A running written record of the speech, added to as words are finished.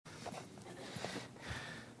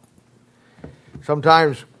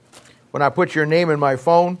Sometimes when I put your name in my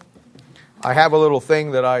phone, I have a little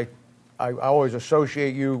thing that I always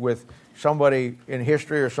associate you with somebody in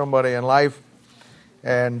history or somebody in life.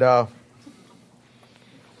 And so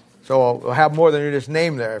I'll have more than just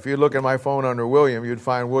name there. If you look at my phone under William, you'd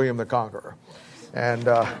find William the Conqueror. And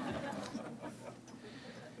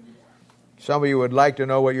some of you would like to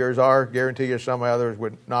know what yours are. Guarantee you some others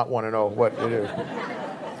would not want to know what it is.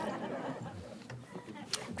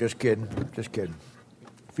 Just kidding.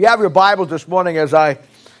 If you have your Bibles this morning, as I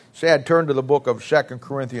said, turn to the book of 2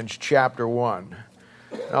 Corinthians chapter 1.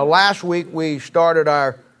 Now, last week we started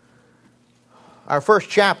our first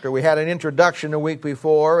chapter. We had an introduction the week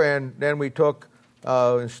before, and then we took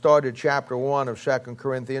and started chapter 1 of 2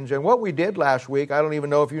 Corinthians. And what we did last week, I don't even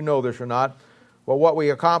know if you know this or not, but what we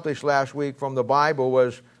accomplished last week from the Bible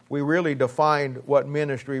was we really defined what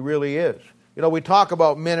ministry really is. You know, we talk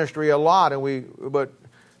about ministry a lot, and we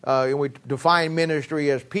define ministry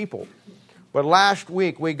as people. But last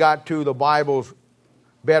week we got to the Bible's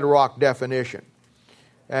bedrock definition.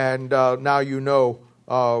 And now you know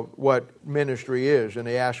what ministry is in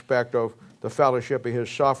the aspect of the fellowship of His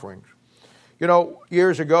sufferings. You know,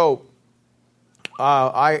 years ago,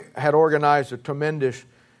 I had organized a tremendous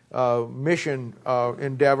mission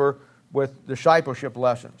endeavor with discipleship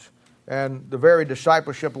lessons. And the very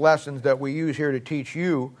discipleship lessons that we use here to teach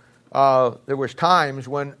you, there was times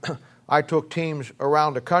when I took teams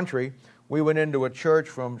around the country. We went into a church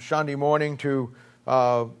from Sunday morning to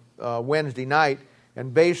Wednesday night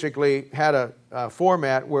and basically had a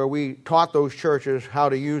format where we taught those churches how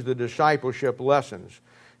to use the discipleship lessons.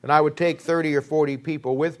 And I would take 30 or 40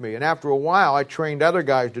 people with me. And after a while, I trained other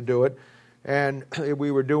guys to do it, and we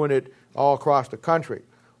were doing it all across the country.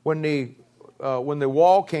 When the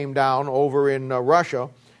wall came down over in Russia,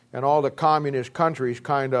 and all the communist countries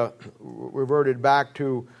kind of reverted back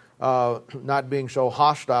to not being so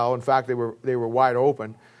hostile. In fact, they were wide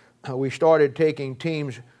open. We started taking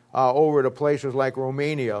teams over to places like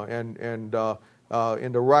Romania and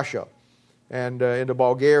into Russia and into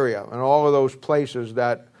Bulgaria and all of those places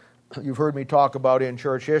that you've heard me talk about in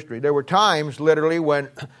church history. There were times, literally, when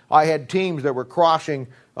I had teams that were crossing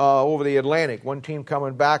over the Atlantic. One team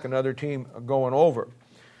coming back, another team going over.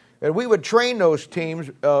 And we would train those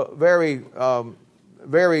teams very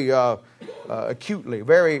acutely,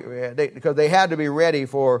 because they had to be ready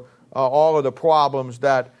for all of the problems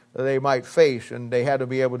that they might face, and they had to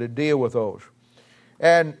be able to deal with those.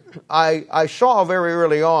 And I saw very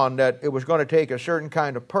early on that it was going to take a certain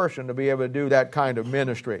kind of person to be able to do that kind of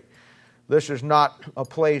ministry. This is not a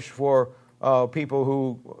place for people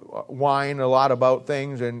who whine a lot about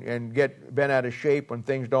things and get bent out of shape when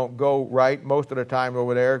things don't go right. Most of the time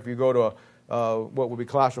over there, if you go to what would be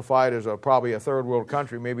classified as probably a third world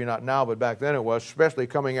country, maybe not now, but back then it was, especially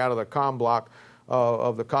coming out of the comm block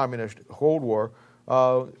of the communist Cold War,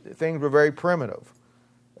 things were very primitive.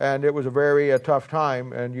 And it was a very tough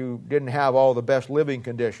time, and you didn't have all the best living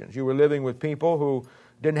conditions. You were living with people who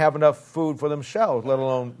didn't have enough food for themselves, let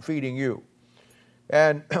alone feeding you.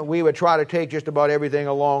 And we would try to take just about everything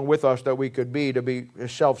along with us that we could be to be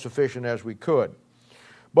as self-sufficient as we could.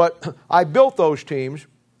 But I built those teams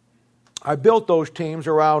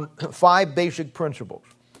around 5 basic principles.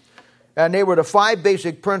 And they were the 5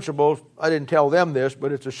 basic principles. I didn't tell them this,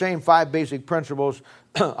 but it's the same 5 basic principles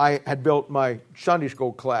I had built my Sunday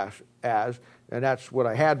school class as, and that's what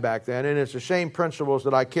I had back then. And it's the same principles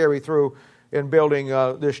that I carry through in building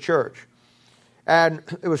this church. And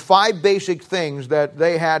it was 5 basic things that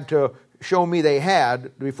they had to show me they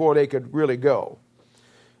had before they could really go.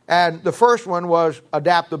 And the first one was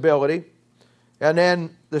adaptability. And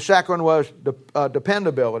then the second one was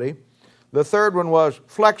dependability. The third one was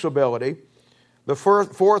flexibility. The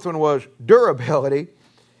fourth one was durability.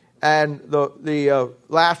 And the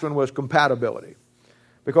last one was compatibility.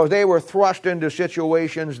 Because they were thrust into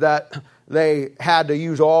situations that they had to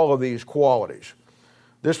use all of these qualities.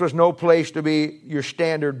 This was no place to be your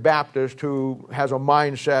standard Baptist who has a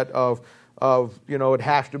mindset of it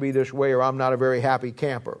has to be this way or I'm not a very happy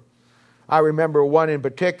camper. I remember one in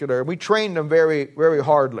particular. We trained them very, very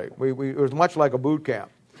hardly. It was much like a boot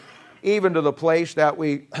camp. Even to the place that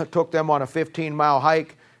we took them on a 15-mile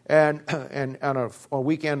hike and on a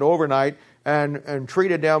weekend overnight and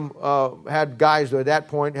treated them, had guys that at that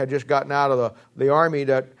point had just gotten out of the Army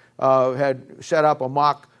that had set up a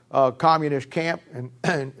mock communist camp,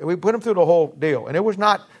 and we put them through the whole deal. And it was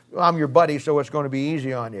not, I'm your buddy, so it's going to be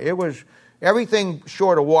easy on you. It was everything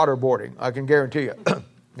short of waterboarding, I can guarantee you.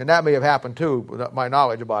 And that may have happened too, without my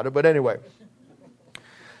knowledge about it. But anyway.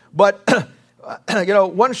 But,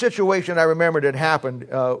 one situation I remember that happened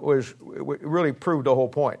really proved the whole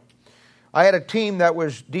point. I had a team that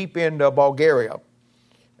was deep in Bulgaria,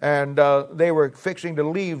 and they were fixing to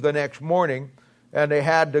leave the next morning, and they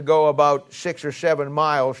had to go about 6 or 7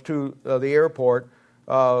 miles to the airport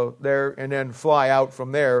there and then fly out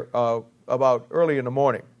from there about early in the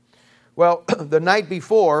morning. Well, the night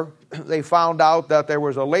before, they found out that there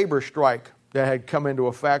was a labor strike that had come into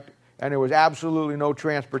effect, and there was absolutely no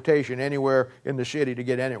transportation anywhere in the city to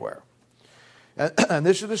get anywhere. And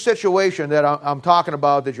this is the situation that I'm talking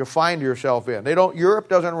about that you find yourself in. Europe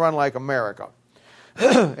doesn't run like America.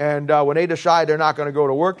 And when they decide they're not going to go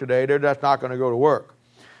to work today, they're just not going to go to work.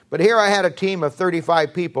 But here I had a team of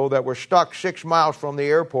 35 people that were stuck 6 miles from the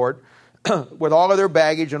airport with all of their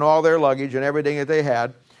baggage and all their luggage and everything that they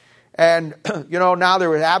had. And, now there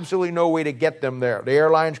was absolutely no way to get them there. The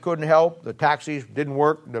airlines couldn't help. The taxis didn't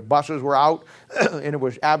work. The buses were out. And it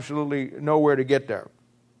was absolutely nowhere to get there.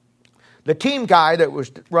 The team guy that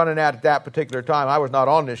was running at that particular time, I was not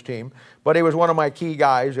on this team, but he was one of my key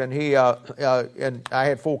guys, and and I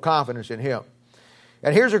had full confidence in him.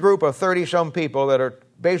 And here's a group of 30-some people that are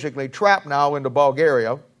basically trapped now into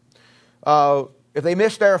Bulgaria. If they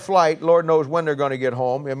miss their flight, Lord knows when they're going to get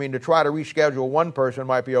home. I mean, to try to reschedule one person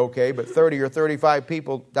might be okay, but 30 or 35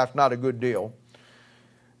 people, that's not a good deal.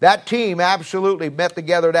 That team absolutely met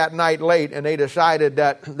together that night late, and they decided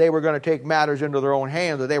that they were going to take matters into their own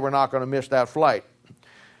hands, that they were not going to miss that flight.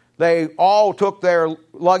 They all took their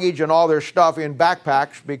luggage and all their stuff in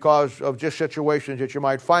backpacks because of just situations that you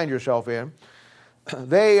might find yourself in.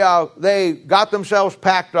 They got themselves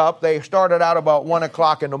packed up. They started out about 1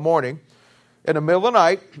 o'clock in the morning. In the middle of the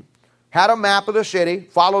night, had a map of the city,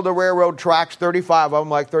 followed the railroad tracks, 35 of them,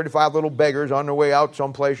 like 35 little beggars on their way out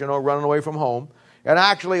someplace, running away from home, and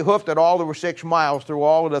actually hoofed it all over 6 miles through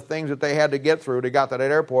all of the things that they had to get through to get to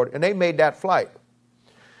that airport, and they made that flight.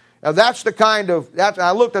 Now that's the kind of,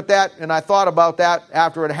 I looked at that and I thought about that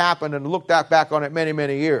after it happened and looked back on it many,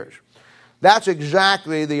 many years. That's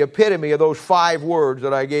exactly the epitome of those 5 words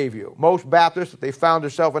that I gave you. Most Baptists, if they found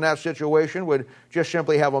themselves in that situation, would just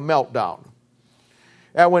simply have a meltdown.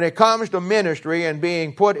 And when it comes to ministry and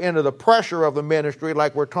being put into the pressure of the ministry,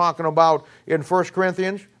 like we're talking about in 1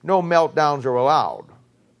 Corinthians, no meltdowns are allowed.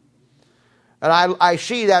 And I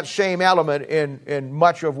see that same element in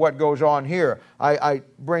much of what goes on here. I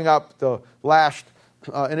bring up the last,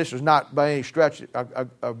 and this is not by any stretch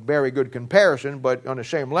a very good comparison, but on the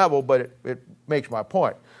same level, but it makes my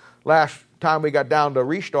point. Last time we got down to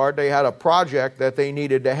Restart, they had a project that they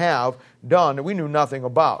needed to have done that we knew nothing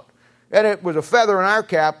about. And it was a feather in our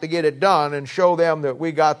cap to get it done and show them that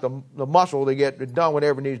we got the muscle to get it done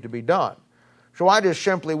whatever needs to be done. So I just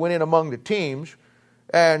simply went in among the teams.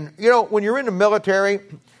 And, when you're in the military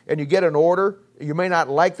and you get an order, you may not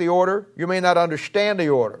like the order, you may not understand the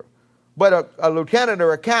order. But a lieutenant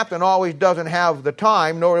or a captain always doesn't have the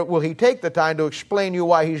time, nor will he take the time to explain to you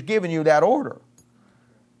why he's giving you that order.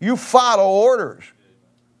 You follow orders.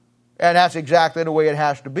 And that's exactly the way it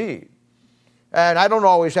has to be. And I don't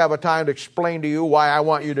always have a time to explain to you why I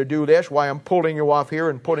want you to do this, why I'm pulling you off here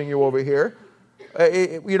and putting you over here.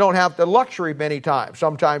 You don't have the luxury many times.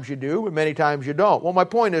 Sometimes you do, but many times you don't. Well, my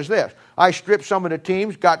point is this. I stripped some of the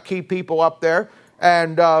teams, got key people up there,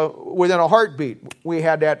 and within a heartbeat, we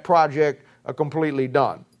had that project completely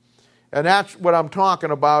done. And that's what I'm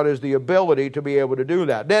talking about, is the ability to be able to do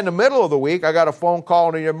that. Then in the middle of the week, I got a phone call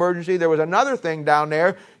in an emergency. There was another thing down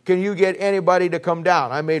there. Can you get anybody to come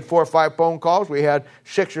down? I made 4 or 5 phone calls. We had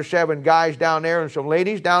 6 or 7 guys down there and some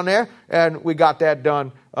ladies down there, and we got that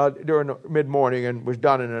done during the mid-morning and was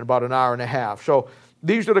done in about an hour and a half. So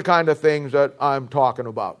these are the kind of things that I'm talking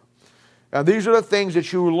about. And these are the things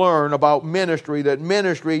that you learn about ministry, that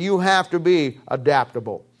ministry, you have to be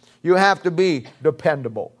adaptable. You have to be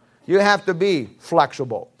dependable. You have to be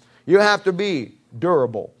flexible. You have to be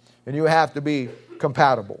durable. And you have to be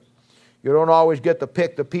compatible. You don't always get to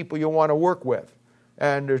pick the people you want to work with.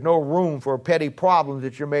 And there's no room for petty problems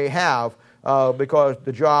that you may have because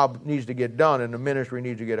the job needs to get done and the ministry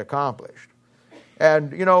needs to get accomplished.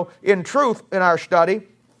 And, in truth, in our study,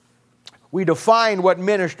 we define what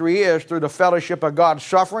ministry is through the fellowship of God's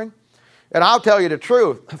suffering. And I'll tell you the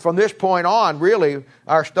truth, from this point on, really,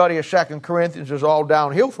 our study of 2 Corinthians is all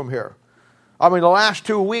downhill from here. I mean, the last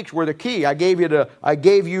 2 weeks were the key. I gave you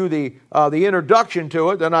the introduction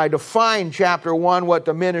to it, then I defined chapter 1 what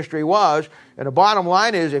the ministry was. And the bottom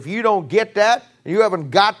line is, if you don't get that, you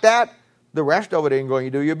haven't got that, the rest of it ain't going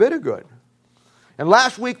to do you a bit of good. And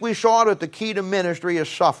last week we saw that the key to ministry is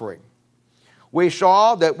suffering. We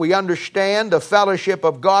saw that we understand the fellowship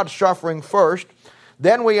of God's suffering first.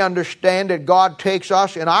 Then we understand that God takes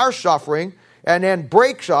us in our suffering and then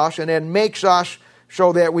breaks us and then makes us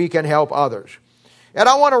so that we can help others. And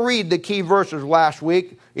I want to read the key verses last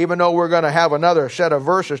week, even though we're going to have another set of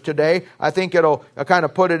verses today. I think it'll kind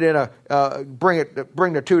of put it in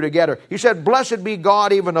bring the two together. He said, "Blessed be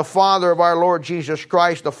God, even the Father of our Lord Jesus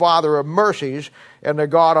Christ, the Father of mercies, and the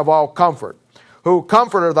God of all comfort, who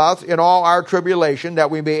comforteth us in all our tribulation, that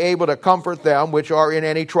we be able to comfort them which are in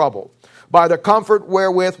any trouble, by the comfort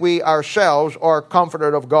wherewith we ourselves are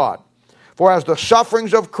comforted of God. For as the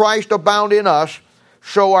sufferings of Christ abound in us,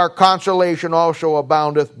 so our consolation also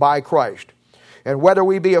aboundeth by Christ. And whether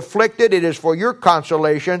we be afflicted, it is for your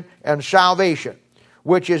consolation and salvation,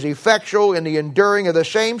 which is effectual in the enduring of the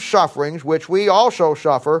same sufferings which we also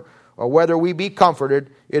suffer, or whether we be comforted,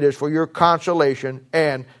 it is for your consolation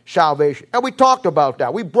and salvation." And we talked about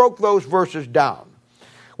that. We broke those verses down.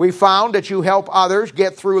 We found that you help others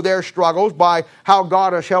get through their struggles by how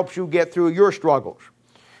God has helped you get through your struggles,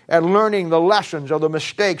 and learning the lessons of the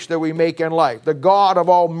mistakes that we make in life, the God of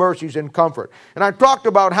all mercies and comfort. And I talked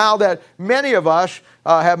about how that many of us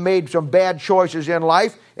have made some bad choices in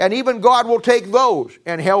life, and even God will take those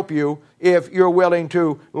and help you if you're willing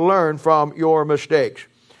to learn from your mistakes.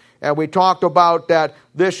 And we talked about that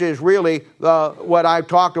this is really what I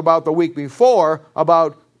talked about the week before,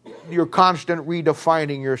 about your constant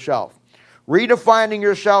redefining yourself. Redefining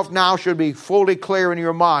yourself now should be fully clear in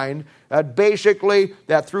your mind that basically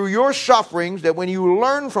that through your sufferings, that when you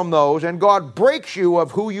learn from those and God breaks you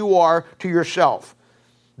of who you are to yourself,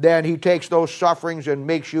 then He takes those sufferings and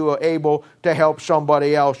makes you able to help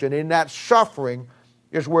somebody else. And in that suffering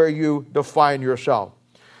is where you define yourself.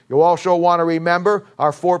 You also want to remember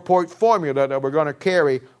our 4-point formula that we're going to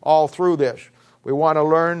carry all through this. We want to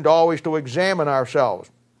learn always to examine ourselves.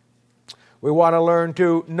 We want to learn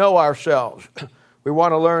to know ourselves. We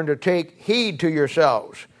want to learn to take heed to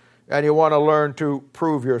yourselves. And you want to learn to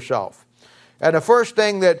prove yourself. And the first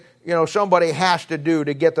thing that somebody has to do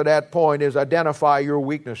to get to that point is identify your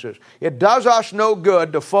weaknesses. It does us no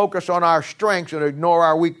good to focus on our strengths and ignore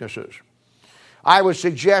our weaknesses. I would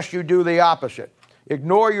suggest you do the opposite.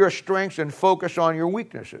 Ignore your strengths and focus on your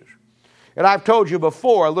weaknesses. And I've told you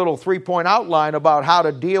before a little 3-point outline about how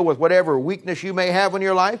to deal with whatever weakness you may have in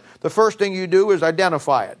your life. The first thing you do is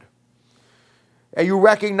identify it. And you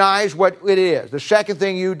recognize what it is. The second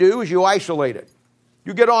thing you do is you isolate it.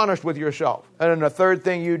 You get honest with yourself. And then the third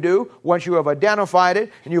thing you do, once you have identified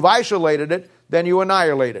it and you've isolated it, then you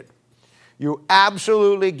annihilate it. You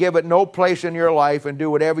absolutely give it no place in your life and do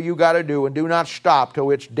whatever you got to do, and do not stop till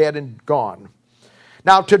it's dead and gone.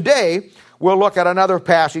 Now today, we'll look at another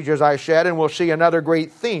passage, as I said, and we'll see another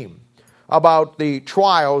great theme about the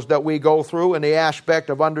trials that we go through in the aspect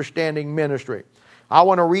of understanding ministry. I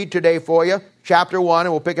want to read today for you, chapter 1,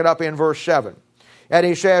 and we'll pick it up in verse 7. And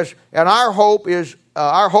he says, "And our hope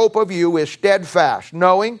of you is steadfast,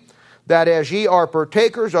 knowing that as ye are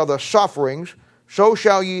partakers of the sufferings, so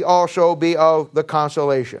shall ye also be of the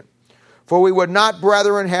consolation. For we would not,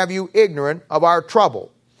 brethren, have you ignorant of our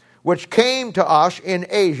trouble, which came to us in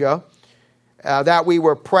Asia, that we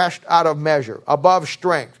were pressed out of measure, above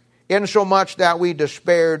strength, insomuch that we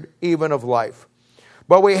despaired even of life.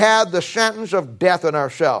 But we had the sentence of death in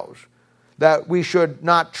ourselves, that we should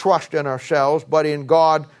not trust in ourselves, but in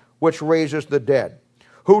God which raises the dead,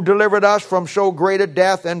 who delivered us from so great a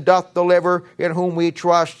death, and doth deliver, in whom we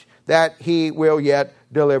trust that He will yet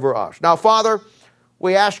deliver us." Now, Father,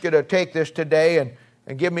 we ask you to take this today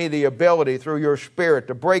and give me the ability through your Spirit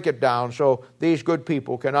to break it down so these good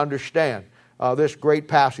people can understand this great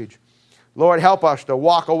passage. Lord, help us to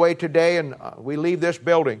walk away today, and we leave this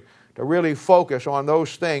building to really focus on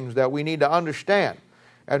those things that we need to understand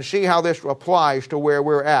and see how this applies to where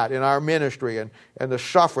we're at in our ministry and the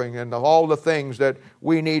suffering and all the things that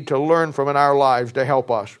we need to learn from in our lives to help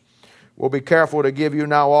us. We'll be careful to give you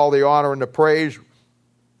now all the honor and the praise.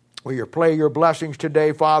 Will you play your blessings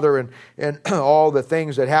today, Father, and all the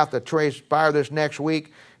things that have to transpire this next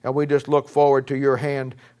week. And we just look forward to your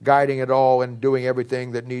hand guiding it all and doing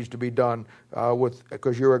everything that needs to be done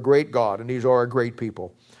because you're a great God and these are a great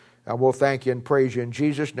people. And we'll thank you and praise you in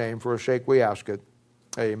Jesus' name. For his sake we ask it.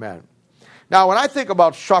 Amen. Now, when I think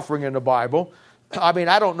about suffering in the Bible, I mean,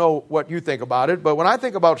 I don't know what you think about it, but when I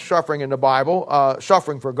think about suffering in the Bible,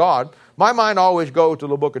 suffering for God, my mind always goes to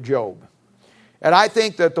the book of Job. And I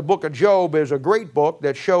think that the book of Job is a great book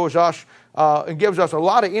that shows us and gives us a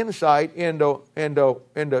lot of insight into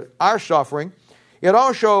our suffering. It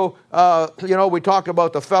also, we talked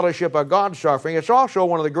about the fellowship of God's suffering. It's also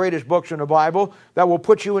one of the greatest books in the Bible that will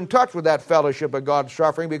put you in touch with that fellowship of God's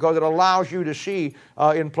suffering, because it allows you to see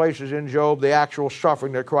in places in Job the actual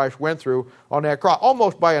suffering that Christ went through on that cross,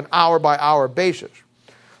 almost by an hour-by-hour basis.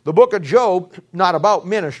 The book of Job, not about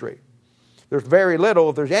ministry. There's very little,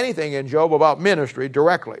 if there's anything in Job, about ministry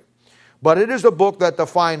directly. But it is a book that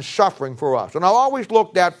defines suffering for us. And I've always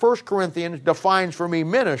looked at 1 Corinthians defines for me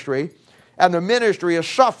ministry, and the ministry is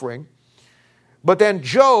suffering. But then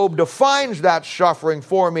Job defines that suffering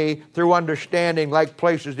for me through understanding, like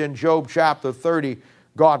places in Job chapter 30,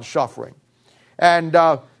 God's suffering. And,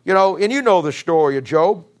 you know the story of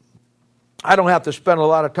Job. I don't have to spend a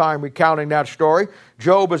lot of time recounting that story.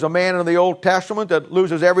 Job is a man in the Old Testament that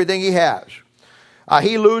loses everything he has.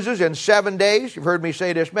 He loses in 7 days. You've heard me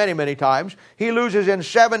say this many, many times. He loses in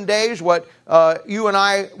 7 days what you and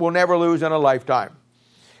I will never lose in a lifetime.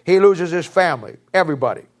 He loses his family,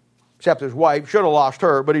 everybody, except his wife. Should have lost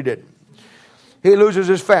her, but he didn't. He loses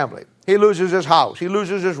his family. He loses his house. He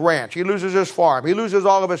loses his ranch. He loses his farm. He loses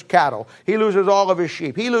all of his cattle. He loses all of his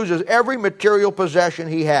sheep. He loses every material possession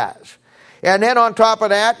he has. And then on top of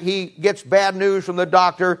that, he gets bad news from the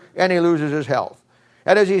doctor and he loses his health.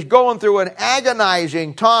 And as he's going through an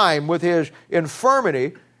agonizing time with his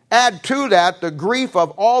infirmity, add to that the grief of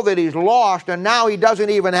all that he's lost, and now he doesn't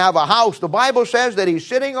even have a house. The Bible says that he's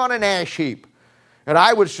sitting on an ash heap. And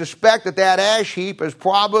I would suspect that that ash heap is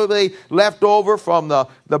probably left over from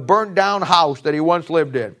the burnt down house that he once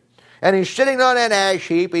lived in. And he's sitting on an ash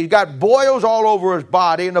heap. He's got boils all over his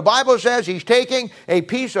body. And the Bible says he's taking a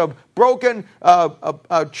piece of broken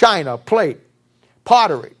china, plate,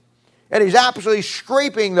 pottery. And he's absolutely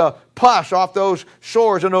scraping the pus off those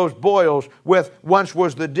sores and those boils with once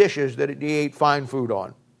was the dishes that he ate fine food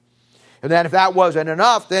on. And then if that wasn't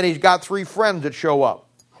enough, then he's got 3 friends that show up.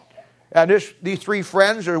 And these 3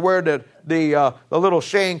 friends are where the little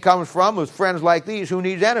saying comes from, with friends like these, who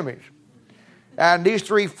needs enemies? And these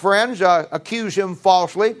 3 friends accuse him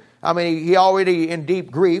falsely. I mean, he's already in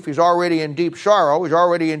deep grief. He's already in deep sorrow. He's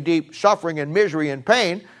already in deep suffering and misery and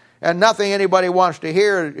pain. And nothing anybody wants to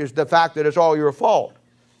hear is the fact that it's all your fault.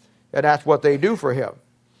 And that's what they do for him.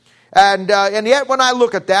 And yet when I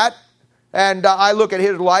look at that, and I look at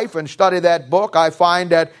his life and study that book, I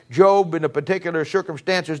find that Job, in the particular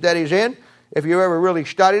circumstances that he's in, if you ever really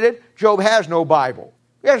studied it, Job has no Bible.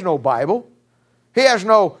 He has no Bible. He has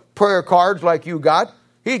no prayer cards like you got.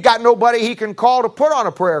 He's got nobody he can call to put on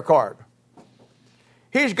a prayer card.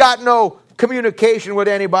 He's got no communication with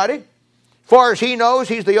anybody. As far as he knows,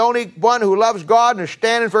 he's the only one who loves God and is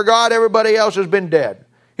standing for God. Everybody else has been dead.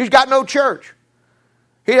 He's got no church.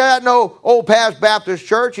 He got no Old Paths Baptist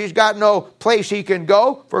Church. He's got no place he can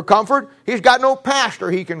go for comfort. He's got no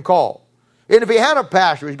pastor he can call. And if he had a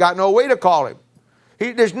pastor, he's got no way to call him.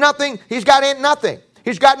 There's nothing. He's got nothing.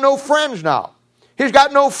 He's got no friends now. He's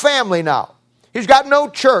got no family now. He's got no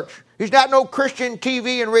church. He's got no Christian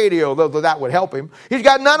TV and radio, though that would help him. He's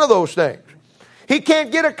got none of those things. He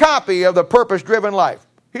can't get a copy of The Purpose-Driven Life.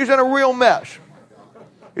 He's in a real mess.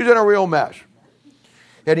 He's in a real mess.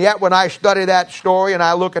 And yet when I study that story and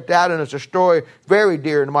I look at that, and it's a story very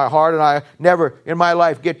dear to my heart, and I never in my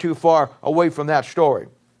life get too far away from that story.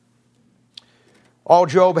 All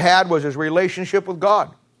Job had was his relationship with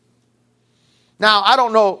God. Now, I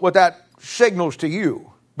don't know what that signals to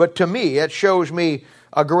you, but to me, it shows me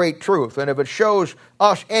a great truth. And if it shows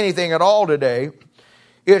us anything at all today,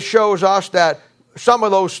 it shows us that some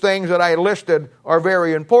of those things that I listed are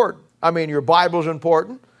very important. I mean, your Bible's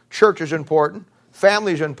important, church is important,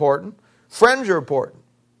 family's important, friends are important.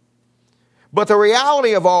 But the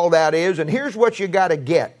reality of all that is, and here's what you got to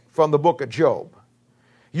get from the book of Job.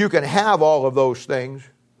 You can have all of those things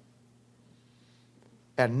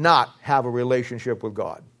and not have a relationship with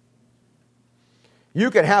God.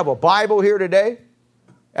 You can have a Bible here today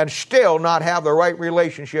and still not have the right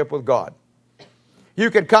relationship with God. You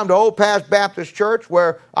can come to Old Paths Baptist Church,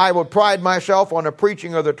 where I would pride myself on the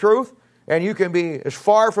preaching of the truth, and you can be as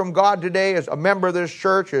far from God today as a member of this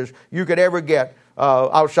church as you could ever get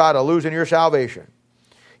outside of losing your salvation.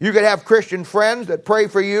 You could have Christian friends that pray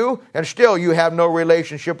for you, and still you have no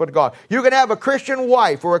relationship with God. You can have a Christian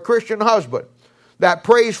wife or a Christian husband that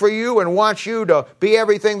prays for you and wants you to be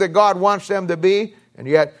everything that God wants them to be, and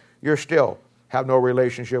yet you're still have no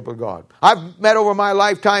relationship with God. I've met over my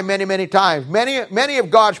lifetime many, many times. Many of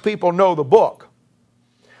God's people know the book.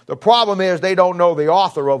 The problem is they don't know the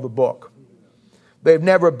author of the book. They've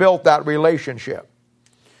never built that relationship.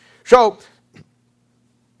 So,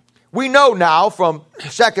 we know now from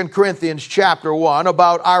 2 Corinthians chapter 1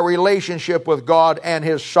 about our relationship with God and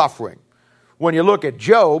His suffering. When you look at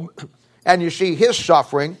Job and you see his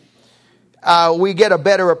suffering, we get a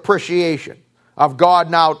better appreciation of God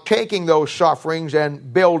now taking those sufferings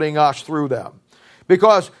and building us through them.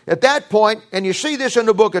 Because at that point, and you see this in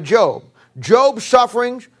the book of Job, Job's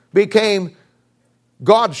sufferings became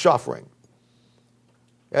God's suffering.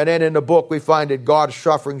 And then in the book we find that God's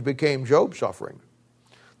sufferings became Job's suffering.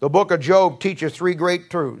 The book of Job teaches three great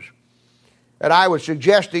truths. And I would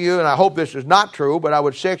suggest to you, and I hope this is not true, but I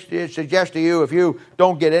would suggest to you, if you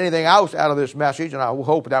don't get anything else out of this message, and I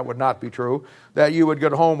hope that would not be true, that you would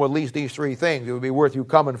get home with at least these three things. It would be worth you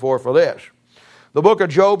coming for this. The book of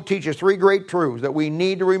Job teaches three great truths that we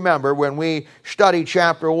need to remember when we study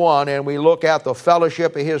chapter 1 and we look at the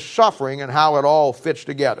fellowship of his suffering and how it all fits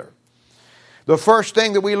together. The first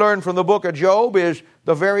thing that we learn from the book of Job is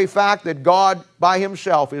the very fact that God by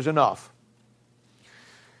himself is enough.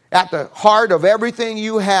 At the heart of everything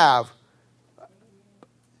you have,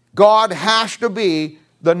 God has to be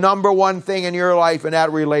the number one thing in your life in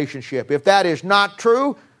that relationship. If that is not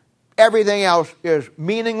true, everything else is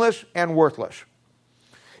meaningless and worthless.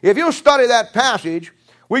 If you study that passage,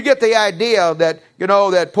 we get the idea that,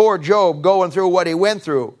 that poor Job going through what he went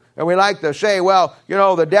through. And we like to say, well,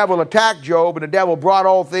 the devil attacked Job and the devil brought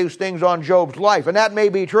all these things on Job's life. And that may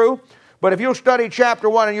be true. But if you'll study chapter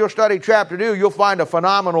 1 and you'll study chapter 2, you'll find a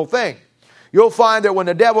phenomenal thing. You'll find that when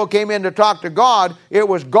the devil came in to talk to God, it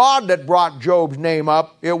was God that brought Job's name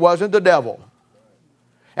up. It wasn't the devil.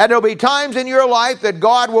 And there'll be times in your life that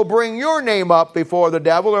God will bring your name up before the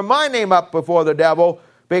devil or my name up before the devil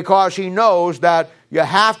because he knows that you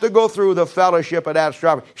have to go through the fellowship of that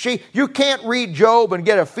suffering. See, you can't read Job and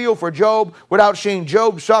get a feel for Job without seeing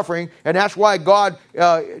Job suffering, and that's why God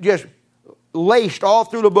just laced all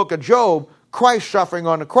through the book of Job Christ suffering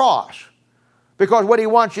on the cross. Because what he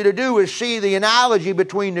wants you to do is see the analogy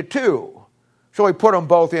between the two. So he put them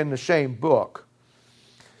both in the same book.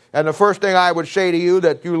 And the first thing I would say to you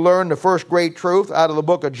that you learn the first great truth out of the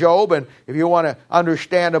book of Job, and if you want to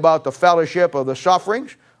understand about the fellowship of the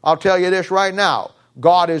sufferings, I'll tell you this right now.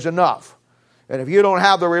 God is enough. And if you don't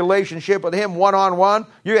have the relationship with him one-on-one,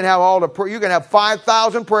 you can have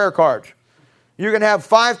 5,000 prayer cards. You can have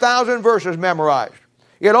 5,000 verses memorized.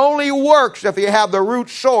 It only works if you have the root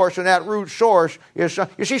source, and that root source is...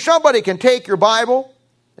 You see, somebody can take your Bible,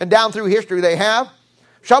 and down through history they have.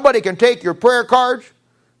 Somebody can take your prayer cards.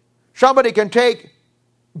 Somebody can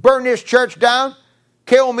burn this church down,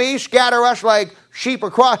 kill me, scatter us like sheep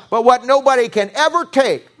across. But what nobody can ever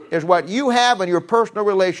take is what you have in your personal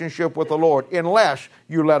relationship with the Lord, unless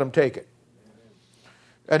you let him take it.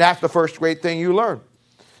 And that's the first great thing you learn.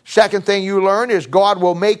 Second thing you learn is God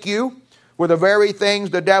will make you with the very things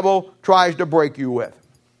the devil tries to break you with.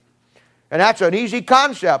 And that's an easy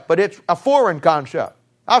concept, but it's a foreign concept.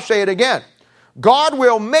 I'll say it again. God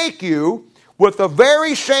will make you with the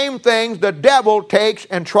very same things the devil takes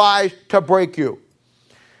and tries to break you.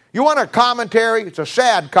 You want a commentary? It's a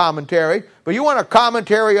sad commentary, but you want a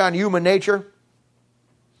commentary on human nature?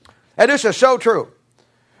 And this is so true.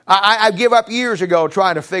 I give up years ago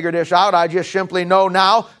trying to figure this out. I just simply know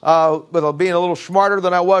now, with being a little smarter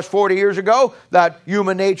than I was 40 years ago, that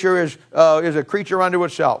human nature is a creature unto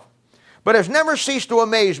itself. But it's never ceased to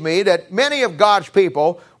amaze me that many of God's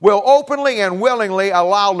people will openly and willingly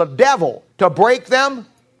allow the devil to break them,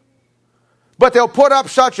 but they'll put up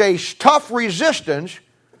such a tough resistance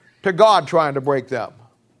to God trying to break them.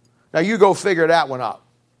 Now you go figure that one out.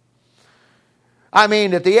 I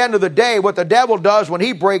mean, at the end of the day, what the devil does when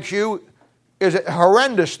he breaks you is a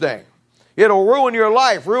horrendous thing. It'll ruin your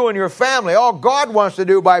life, ruin your family. All God wants to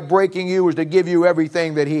do by breaking you is to give you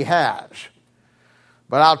everything that he has.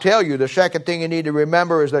 But I'll tell you, the second thing you need to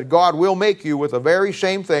remember is that God will make you with the very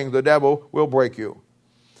same thing the devil will break you.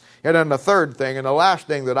 And then the third thing, and the last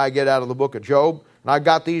thing that I get out of the book of Job, and I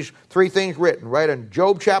got these three things written right in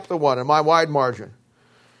Job chapter 1 in my wide margin.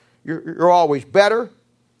 You're always better,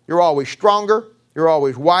 you're always stronger, you're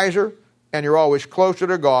always wiser, and you're always closer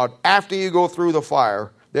to God after you go through the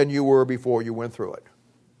fire than you were before you went through it.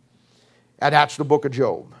 And that's the book of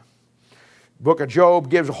Job. The book of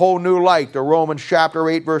Job gives a whole new light to Romans chapter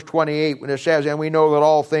 8, verse 28, when it says, and we know that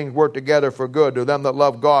all things work together for good to them that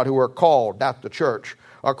love God, who are called, that's the church,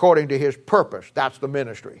 according to his purpose, that's the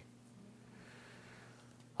ministry.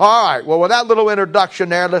 All right, well, with that little introduction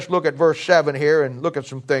there, let's look at verse 7 here and look at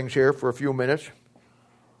some things here for a few minutes.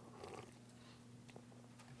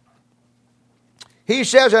 He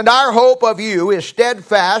says, and our hope of you is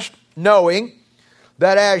steadfast, knowing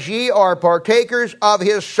that as ye are partakers of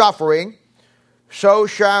his suffering, so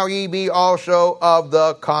shall ye be also of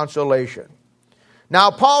the consolation. Now,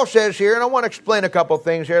 Paul says here, and I want to explain a couple of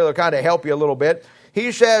things here that'll kind of help you a little bit.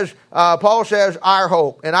 He says, Paul says, our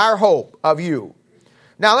hope, and our hope of you.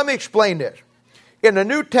 Now, let me explain this. In the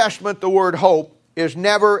New Testament, the word hope is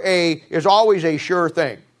always a sure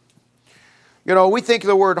thing. You know, we think of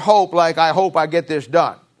the word hope like, I hope I get this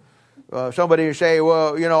done. Somebody will say,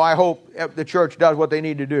 well, I hope the church does what they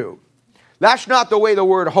need to do. That's not the way the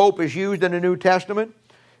word hope is used in the New Testament.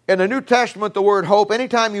 In the New Testament, the word hope,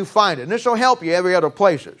 anytime you find it, and this will help you every other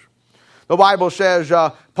places. The Bible says,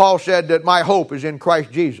 Paul said that my hope is in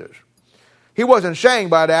Christ Jesus. He wasn't saying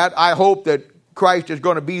by that, I hope that Christ is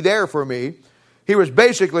going to be there for me. He was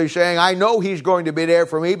basically saying, I know He's going to be there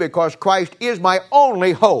for me because Christ is my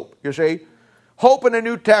only hope. You see, hope in the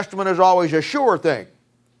New Testament is always a sure thing.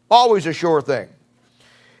 Always a sure thing.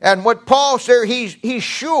 And what Paul said, he's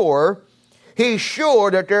sure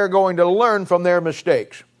that they're going to learn from their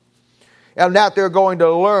mistakes. And that they're going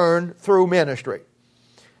to learn through ministry.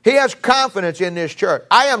 He has confidence in this church.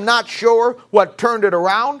 I am not sure what turned it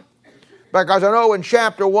around. Because I know in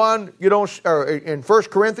chapter 1, or in 1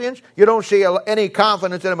 Corinthians, you don't see any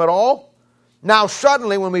confidence in them at all. Now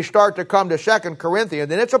suddenly when we start to come to 2 Corinthians,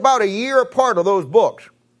 and it's about a year apart of those books,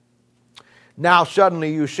 now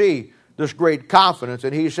suddenly you see this great confidence.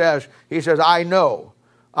 And he says, I know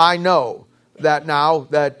that now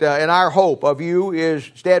that and our hope of you is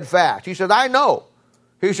steadfast. He says, I know.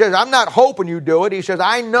 He says, I'm not hoping you do it. He says,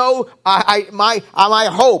 I know, my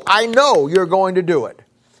hope, I know you're going to do it.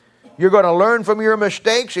 You're going to learn from your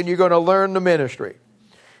mistakes and you're going to learn the ministry.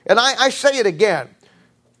 And I say it again.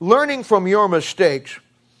 Learning from your mistakes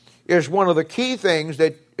is one of the key things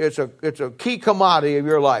that it's a key commodity of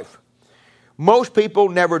your life. Most people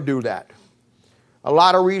never do that. A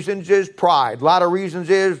lot of reasons is pride. A lot of reasons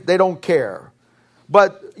is they don't care.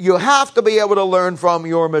 But you have to be able to learn from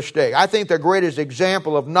your mistake. I think the greatest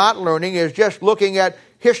example of not learning is just looking at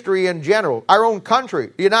history in general. Our own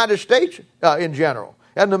country, the United States in general.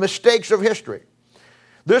 And the mistakes of history.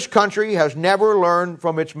 This country has never learned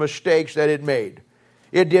from its mistakes that it made.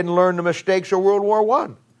 It didn't learn the mistakes of World War I.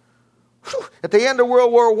 At the end of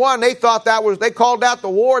World War I, they called that the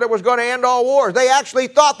war that was going to end all wars. They actually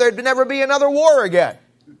thought there'd never be another war again.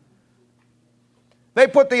 They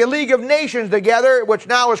put the League of Nations together, which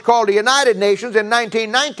now is called the United Nations, in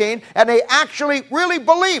 1919, and they actually really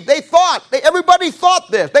believed. Everybody thought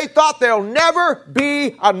this. They thought there'll never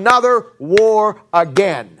be another war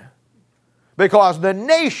again. Because the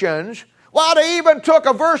nations, they even took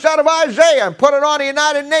a verse out of Isaiah and put it on the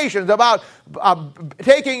United Nations about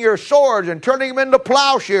taking your swords and turning them into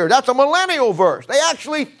plowshares. That's a millennial verse. They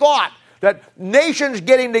actually thought that nations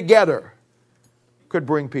getting together could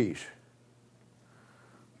bring peace.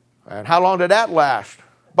 And how long did that last?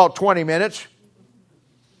 About 20 minutes.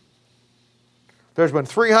 There's been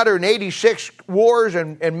 386 wars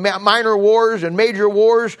and minor wars and major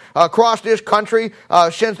wars across this country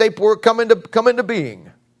since they were come into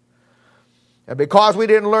being. And because we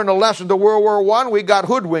didn't learn the lessons of World War I, we got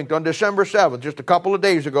hoodwinked on December 7th. Just a couple of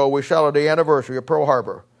days ago, we celebrated the anniversary of Pearl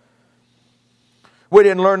Harbor. We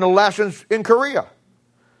didn't learn the lessons in Korea.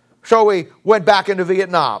 So we went back into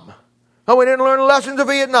Vietnam. And we didn't learn the lessons of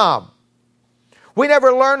Vietnam. We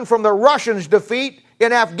never learned from the Russians' defeat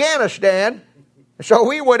in Afghanistan. So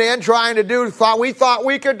we went in trying to we thought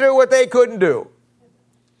we could do what they couldn't do.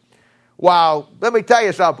 Wow, let me tell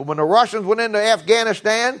you something. When the Russians went into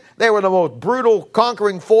Afghanistan, they were the most brutal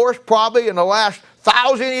conquering force probably in the last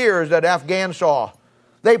 1,000 years that Afghans saw.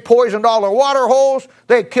 They poisoned all their water holes.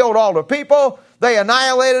 They killed all the people. They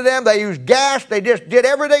annihilated them. They used gas. They just did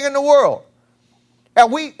everything in the world.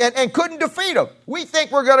 And couldn't defeat them. We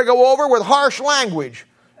think we're going to go over with harsh language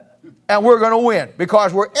and we're going to win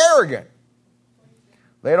because we're arrogant.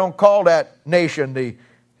 They don't call that nation the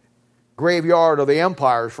graveyard of the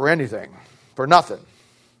empires for anything, for nothing.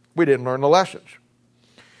 We didn't learn the lessons.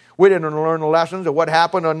 We didn't learn the lessons of what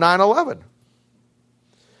happened on 9/11.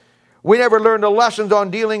 We never learned the lessons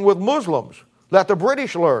on dealing with Muslims that the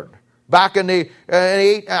British learned. Back in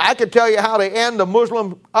I could tell you how to end the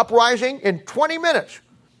Muslim uprising in 20 minutes.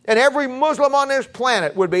 And every Muslim on this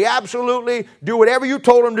planet would be absolutely do whatever you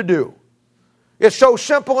told them to do. It's so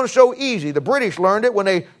simple and so easy. The British learned it when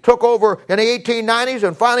they took over in the 1890s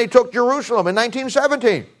and finally took Jerusalem in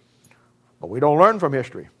 1917. But we don't learn from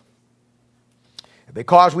history. And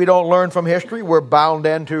because we don't learn from history, we're bound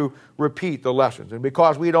then to repeat the lessons. And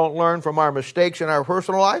because we don't learn from our mistakes in our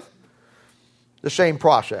personal life, the same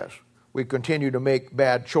process. We continue to make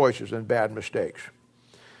bad choices and bad mistakes.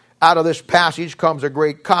 Out of this passage comes a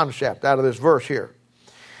great concept, out of this verse here.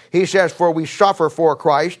 He says, for we suffer for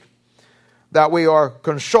Christ, that we are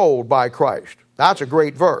consoled by Christ. That's a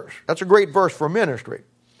great verse. That's a great verse for ministry.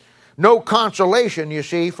 No consolation, you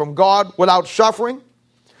see, from God without suffering.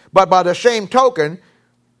 But by the same token,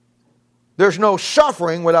 there's no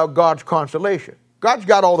suffering without God's consolation. God's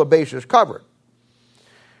got all the bases covered.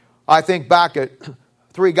 I think back at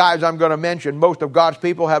 3 guys I'm going to mention. Most of God's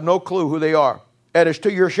people have no clue who they are. And it's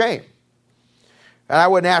to your shame. And I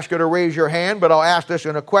wouldn't ask you to raise your hand, but I'll ask this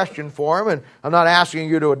in a question form. And I'm not asking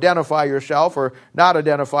you to identify yourself or not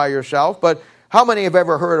identify yourself. But how many have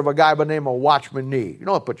ever heard of a guy by the name of Watchman Nee? You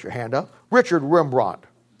don't put your hand up. Richard Rembrandt.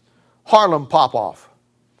 Harlem Popoff.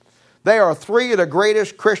 They are three of the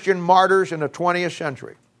greatest Christian martyrs in the 20th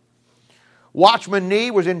century. Watchman Nee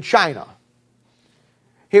was in China.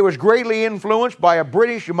 He was greatly influenced by a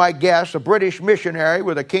British, you might guess, a British missionary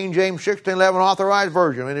with a King James 1611 authorized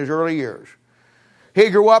version in his early years. He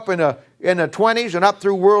grew up in the 20s and up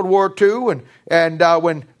through World War II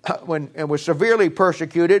and was severely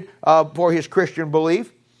persecuted for his Christian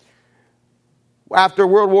belief. After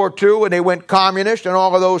World War II, when they went communist and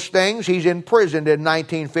all of those things, he's imprisoned in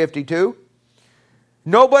 1952.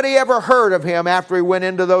 Nobody ever heard of him after he went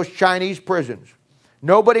into those Chinese prisons.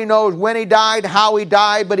 Nobody knows when he died, how he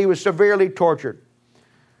died, but he was severely tortured.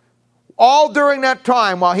 All during that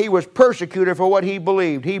time while he was persecuted for what he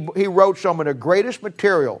believed, he wrote some of the greatest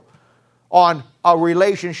material on a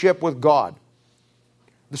relationship with God.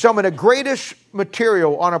 Some of the greatest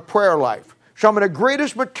material on a prayer life. Some of the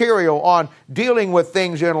greatest material on dealing with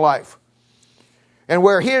things in life. And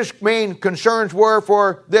where his main concerns were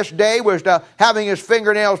for this day was having his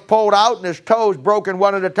fingernails pulled out and his toes broken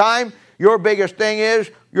one at a time. Your biggest thing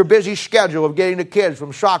is your busy schedule of getting the kids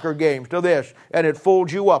from soccer games to this, and it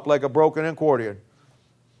folds you up like a broken accordion.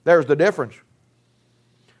 There's the difference.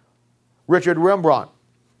 Richard Rembrandt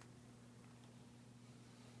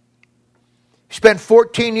spent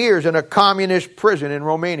 14 years in a communist prison in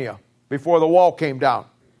Romania before the wall came down.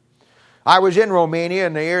 I was in Romania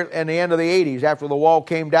in the end of the 80s after the wall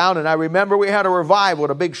came down, and I remember we had a revival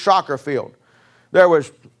at a big soccer field. There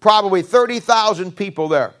was probably 30,000 people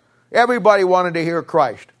there. Everybody wanted to hear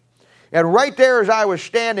Christ. And right there as I was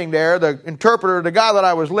standing there, the interpreter, the guy that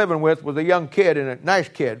I was living with, was a young kid and a nice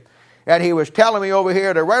kid. And he was telling me over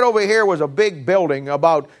here that right over here was a big building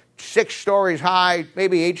about 6 stories high,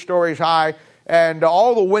 maybe 8 stories high. And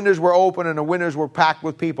all the windows were open and the windows were packed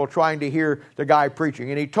with people trying to hear the guy preaching.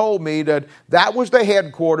 And he told me that that was the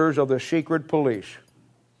headquarters of the secret police.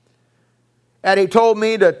 And he told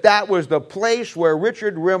me that that was the place where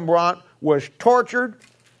Richard Rembrandt was tortured,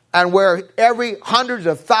 and where hundreds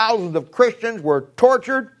of thousands of Christians were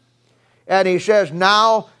tortured. And he says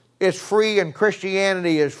now it's free and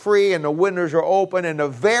Christianity is free and the windows are open. And the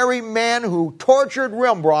very men who tortured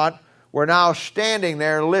Rembrandt were now standing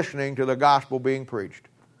there listening to the gospel being preached.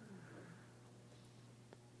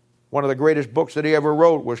 One of the greatest books that he ever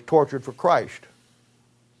wrote was Tortured for Christ.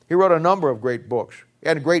 He wrote a number of great books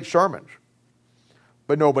and great sermons.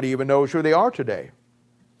 But nobody even knows who they are today.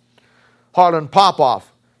 Harlem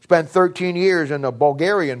Popoff spent 13 years in the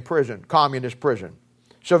Bulgarian prison, communist prison,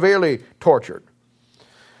 severely tortured.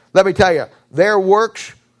 Let me tell you, their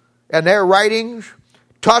works and their writings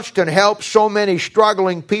touched and helped so many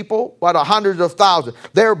struggling people, by the hundreds of thousands.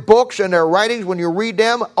 Their books and their writings, when you read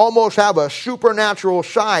them, almost have a supernatural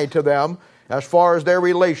side to them as far as their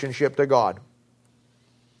relationship to God.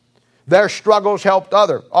 Their struggles helped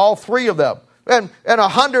others, all three of them. And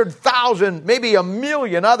 100,000, maybe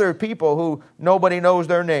 1,000,000 other people who nobody knows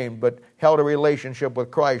their name, but held a relationship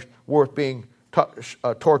with Christ worth being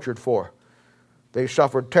tortured for. They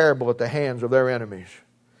suffered terrible at the hands of their enemies.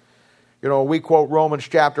 You know, we quote Romans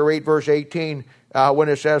chapter 8, verse 18, when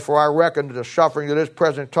it says, "For I reckon that the sufferings of this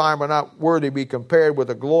present time are not worthy to be compared with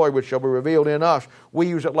the glory which shall be revealed in us." We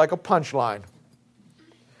use it like a punchline.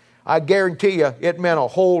 I guarantee you it meant a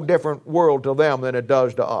whole different world to them than it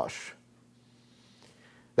does to us.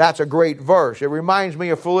 That's a great verse. It reminds me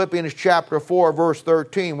of Philippians chapter 4, verse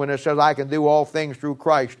 13, when it says, "I can do all things through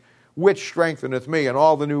Christ, which strengtheneth me." And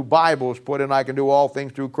all the new Bibles put in, "I can do all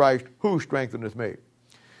things through Christ, who strengtheneth me."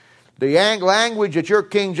 The language that your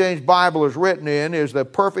King James Bible is written in is the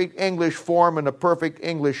perfect English form and the perfect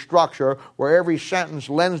English structure, where every sentence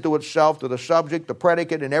lends to itself to the subject, the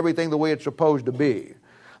predicate, and everything the way it's supposed to be.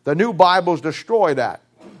 The new Bibles destroy that.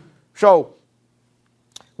 So,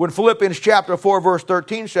 when Philippians chapter 4, verse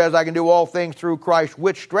 13 says, "I can do all things through Christ,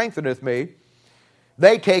 which strengtheneth me,"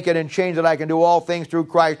 they take it and change it, "I can do all things through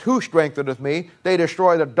Christ, who strengtheneth me." They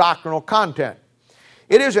destroy the doctrinal content.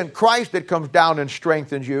 It isn't Christ that comes down and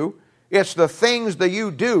strengthens you. It's the things that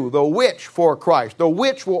you do, the which for Christ. The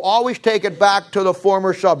which will always take it back to the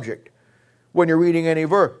former subject when you're reading any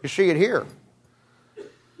verse. You see it here.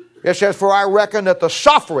 It says, "For I reckon that the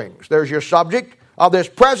sufferings," there's your subject, "of this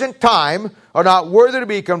present time are not worthy to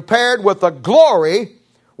be compared with the glory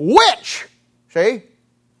which," see?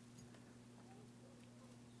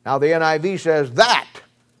 Now the NIV says that.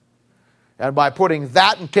 And by putting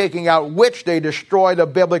that and taking out which, they destroy the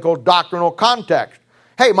biblical doctrinal context.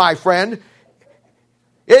 Hey, my friend,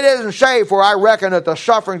 It doesn't say, for I reckon that the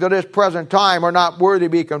sufferings of this present time are not worthy to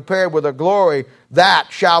be compared with the glory that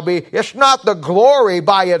shall be. It's not the glory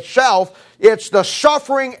by itself. It's the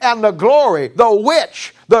suffering and the glory.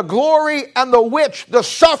 The glory and the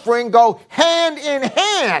suffering go hand in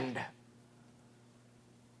hand.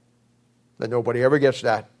 But nobody ever gets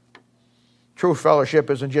that. True fellowship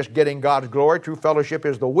isn't just getting God's glory. True fellowship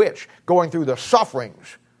is going through the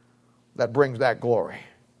sufferings that brings that glory.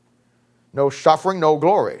 No suffering, no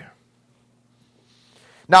glory.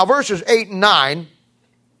 Now verses 8 and 9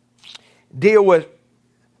 deal with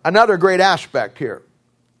another great aspect here.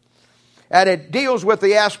 And it deals with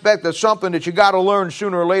the aspect of something that you got to learn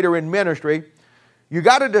sooner or later in ministry. You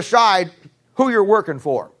got to decide who you're working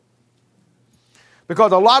for.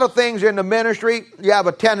 Because a lot of things in the ministry, you have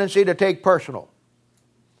a tendency to take personal.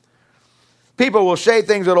 People will say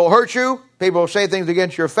things that will hurt you. People will say things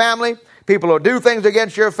against your family. People will do things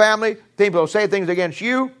against your family. People will say things against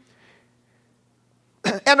you.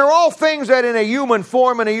 And they're all things that in a human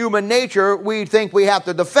form and a human nature, we think we have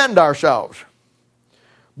to defend ourselves.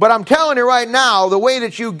 But I'm telling you right now, the way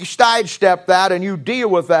that you sidestep that and you deal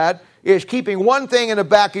with that is keeping one thing in the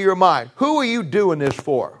back of your mind. Who are you doing this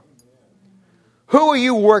for? Who are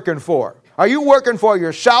you working for? Are you working for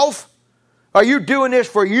yourself? Are you doing this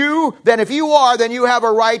for you? Then if you are, then you have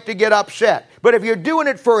a right to get upset. But if you're doing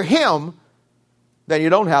it for him, then you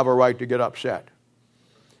don't have a right to get upset.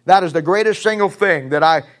 That is the greatest single thing that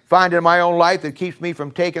I find in my own life that keeps me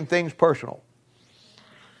from taking things personal.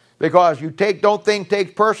 Because don't think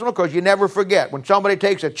takes personal because you never forget. When somebody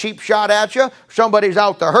takes a cheap shot at you, somebody's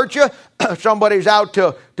out to hurt you, somebody's out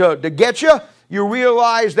to get you, you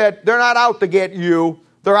realize that they're not out to get you,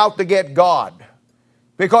 they're out to get God.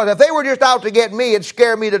 Because if they were just out to get me, it'd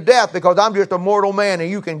scare me to death because I'm just a mortal man and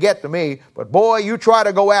you can get to me. But boy, you try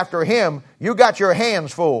to go after him, you got your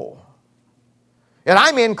hands full. And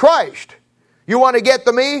I'm in Christ. You want to get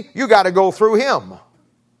to me, you got to go through him.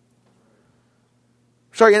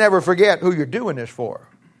 So you never forget who you're doing this for.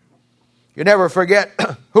 You never forget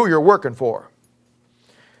who you're working for.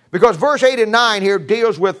 Because verse 8 and 9 here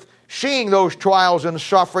deals with seeing those trials and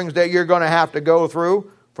sufferings that you're going to have to go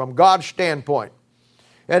through from God's standpoint.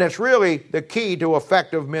 And it's really the key to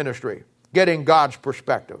effective ministry, getting God's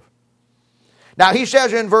perspective. Now he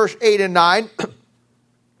says in verse 8 and 9,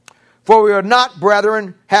 for we are not,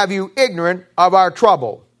 brethren, have you ignorant of our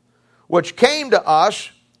trouble, which came to us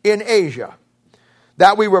in Asia,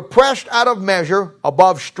 that we were pressed out of measure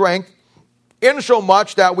above strength,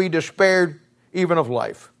 insomuch that we despaired even of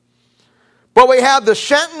life. But we have the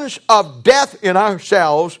sentence of death in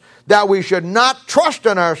ourselves, that we should not trust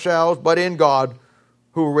in ourselves, but in God,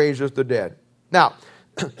 who raises the dead. Now,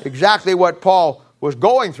 exactly what Paul was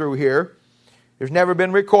going through here has never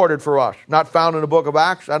been recorded for us. Not found in the book of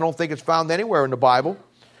Acts. I don't think it's found anywhere in the Bible.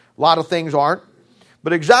 A lot of things aren't.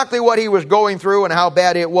 But exactly what he was going through and how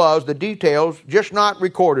bad it was, the details, just not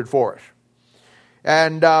recorded for us.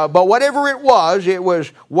 And but whatever it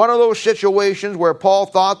was one of those situations where Paul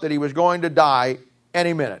thought that he was going to die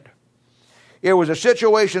any minute. It was a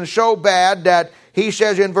situation so bad that he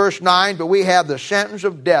says in verse 9, but we have the sentence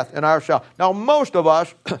of death in ourselves. Now, most of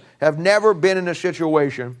us have never been in a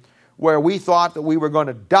situation where we thought that we were going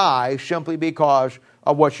to die simply because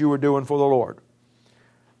of what you were doing for the Lord.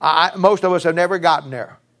 Most of us have never gotten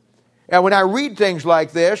there. And when I read things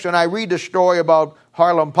like this, and I read the story about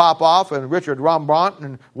Harlem Popoff and Richard Rembrandt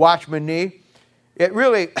and Watchman Nee, it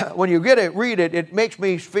really, when you read it, it makes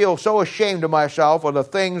me feel so ashamed of myself of the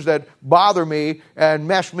things that bother me and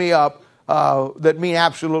mess me up that mean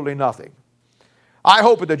absolutely nothing. I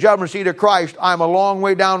hope at the judgment seat of Christ, I'm a long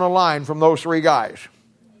way down the line from those three guys.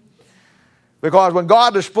 Because when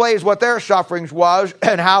God displays what their sufferings was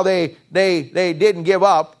and how they didn't give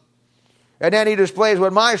up, and then he displays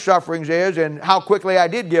what my sufferings is and how quickly I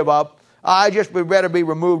did give up, I just would better be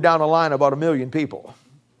removed down the line about 1 million people.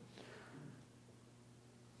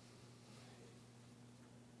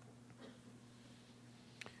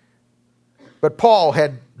 But Paul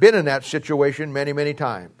had been in that situation many, many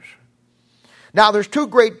times. Now, there's two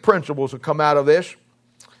great principles that come out of this,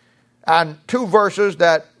 and two verses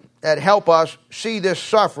that help us see this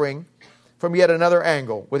suffering from yet another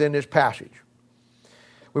angle within this passage.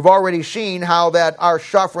 We've already seen how that our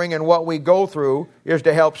suffering and what we go through is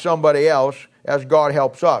to help somebody else as God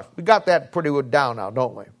helps us. We got that pretty good down now,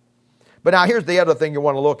 don't we? But now here's the other thing you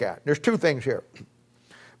want to look at. There's two things here.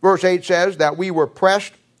 Verse 8 says that we were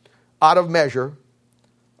pressed out of measure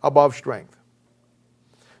above strength.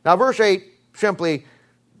 Now verse 8 simply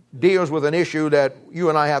deals with an issue that you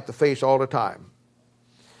and I have to face all the time.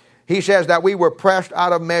 He says that we were pressed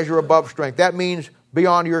out of measure above strength. That means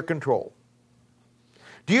beyond your control.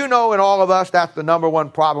 Do you know in all of us that's the number one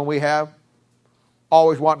problem we have?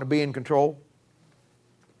 Always wanting to be in control.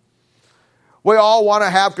 We all want to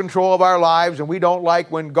have control of our lives, and we don't like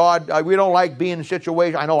we don't like being in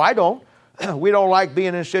situations. I know I don't. We don't like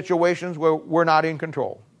being in situations where we're not in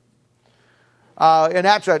control. That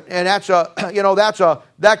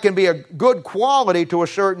can be a good quality to a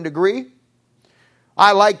certain degree.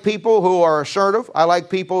 I like people who are assertive. I like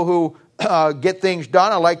people who get things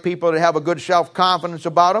done. I like people that have a good self-confidence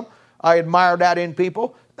about them. I admire that in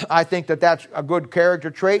people. I think that that's a good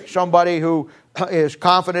character trait. Somebody who is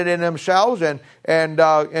confident in themselves and can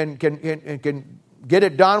get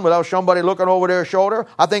it done without somebody looking over their shoulder.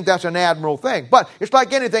 I think that's an admirable thing. But it's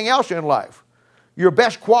like anything else in life. Your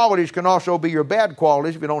best qualities can also be your bad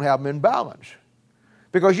qualities if you don't have them in balance.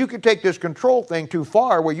 Because you can take this control thing too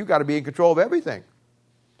far where you got to be in control of everything.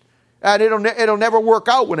 And it'll never work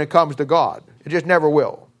out when it comes to God. It just never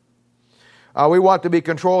will. We want to be in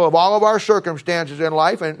control of all of our circumstances in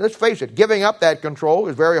life. And let's face it, giving up that control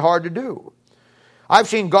is very hard to do. I've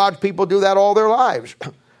seen God's people do that all their lives.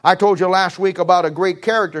 I told you last week about a great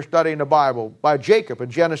character study in the Bible by Jacob in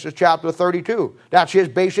Genesis chapter 32. That's his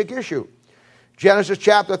basic issue. Genesis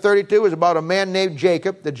chapter 32 is about a man named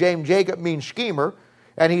Jacob. The name Jacob means schemer.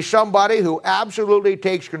 And he's somebody who absolutely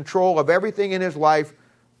takes control of everything in his life.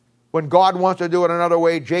 When God wants to do it another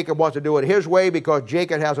way, Jacob wants to do it his way because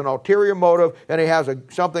Jacob has an ulterior motive and he has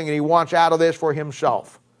something that he wants out of this for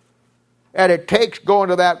himself. And it takes going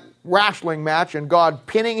to that wrestling match and God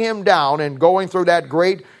pinning him down and going through that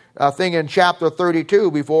great thing in chapter 32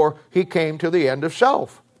 before he came to the end of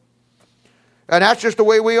self. And that's just the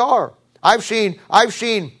way we are. I've seen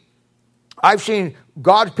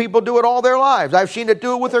God's people do it all their lives. I've seen it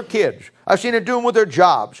do it with their kids. I've seen it do it with their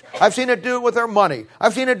jobs. I've seen it do it with their money.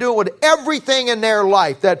 I've seen it do it with everything in their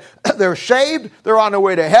life. That they're saved, they're on their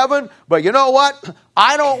way to heaven, but you know what?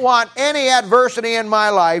 I don't want any adversity in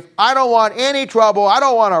my life. I don't want any trouble. I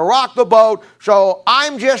don't want to rock the boat. So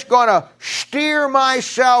I'm just going to steer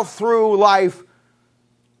myself through life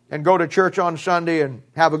and go to church on Sunday and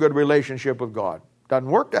have a good relationship with God. Doesn't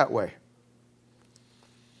work that way.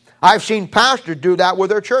 I've seen pastors do that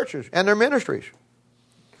with their churches and their ministries.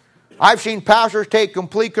 I've seen pastors take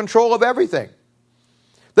complete control of everything.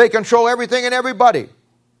 They control everything and everybody.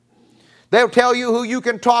 They'll tell you who you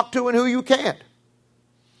can talk to and who you can't.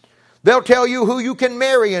 They'll tell you who you can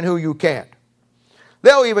marry and who you can't.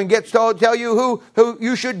 They'll even tell you who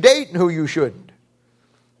you should date and who you shouldn't.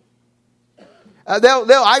 I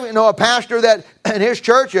know a pastor that in his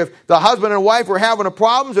church, if the husband and wife were having a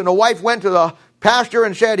problems and the wife went to the pastor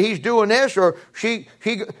and said he's doing this, or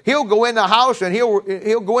he'll go in the house and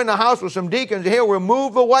he'll go in the house with some deacons and he'll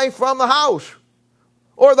remove the wife from the house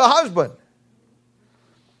or the husband.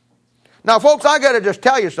 Now, folks, I got to just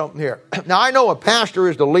tell you something here. Now, I know a pastor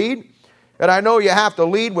is the lead, and I know you have to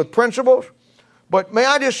lead with principles. But may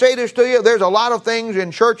I just say this to you? There's a lot of things in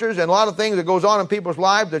churches and a lot of things that goes on in people's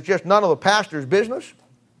lives that's just none of the pastor's business.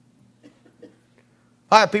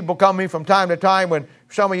 I have people come to me from time to time when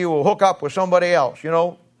some of you will hook up with somebody else, you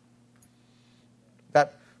know.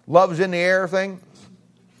 That love's in the air thing.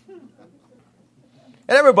 And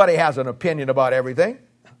everybody has an opinion about everything.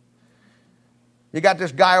 You got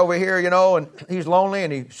this guy over here, you know, and he's lonely,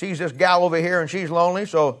 and he sees this gal over here, and she's lonely,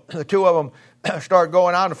 so the two of them start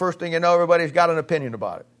going out, and the first thing you know, everybody's got an opinion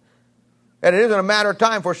about it. And it isn't a matter of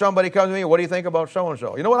time before somebody comes to me, what do you think about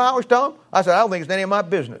so-and-so? You know what I always tell them? I said, I don't think it's any of my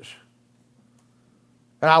business.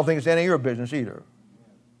 And I don't think it's any of your business either.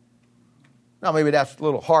 Now, maybe that's a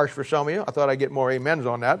little harsh for some of you. I thought I'd get more amens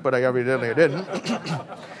on that, but I evidently didn't.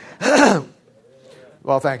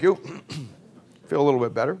 Well, thank you. Feel a little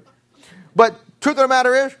bit better. But truth of the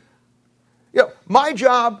matter is, you know, my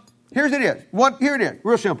job, here it is,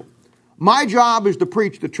 real simple. My job is to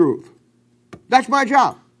preach the truth. That's my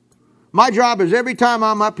job. My job is every time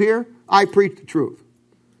I'm up here, I preach the truth.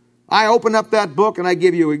 I open up that book and I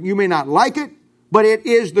give you may not like it, but it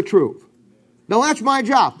is the truth. Now that's my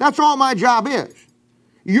job. That's all my job is.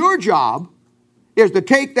 Your job is to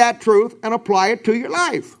take that truth and apply it to your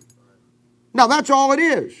life. Now that's all it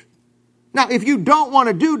is. Now if you don't want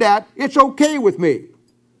to do that, it's okay with me.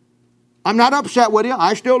 I'm not upset with you.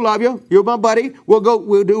 I still love you. You're my buddy. We'll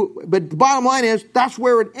do. But the bottom line is, that's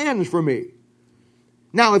where it ends for me.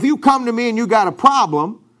 Now, if you come to me and you got a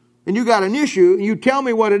problem, and you got an issue, and you tell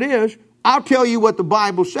me what it is, I'll tell you what the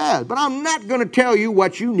Bible says. But I'm not going to tell you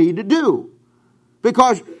what you need to do.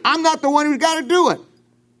 Because I'm not the one who's got to do it.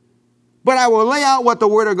 But I will lay out what the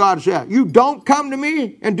Word of God says. You don't come to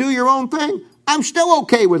me and do your own thing, I'm still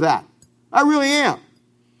okay with that. I really am.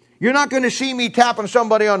 You're not going to see me tapping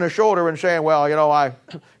somebody on the shoulder and saying, well,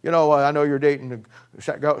 I know you're dating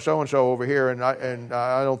so-and-so over here, and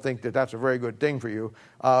I don't think that's a very good thing for you.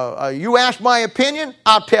 You ask my opinion,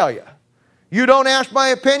 I'll tell you. You don't ask my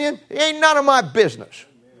opinion, it ain't none of my business.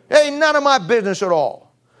 It ain't none of my business at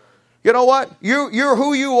all. You know what? You're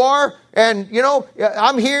who you are, and,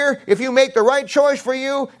 I'm here if you make the right choice for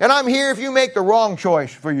you, and I'm here if you make the wrong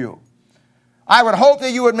choice for you. I would hope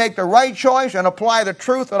that you would make the right choice and apply the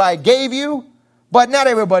truth that I gave you, but not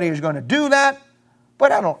everybody is going to do that.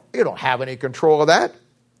 But you don't have any control of that.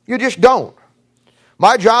 You just don't.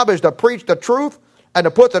 My job is to preach the truth and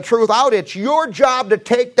to put the truth out. It's your job to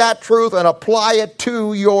take that truth and apply it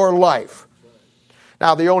to your life.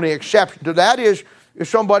 Now, the only exception to that is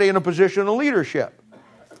somebody in a position of leadership,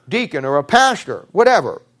 deacon or a pastor,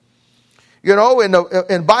 whatever.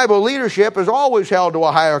 In Bible leadership is always held to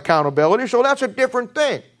a higher accountability, so that's a different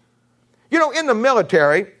thing. In the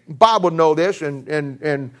military, Bob would know this,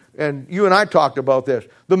 and you and I talked about this.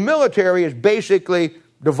 The military is basically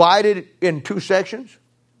divided in two sections.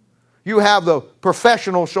 You have the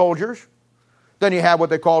professional soldiers, then you have what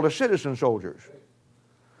they call the citizen soldiers.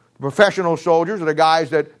 The professional soldiers are the guys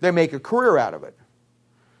that they make a career out of it.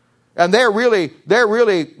 And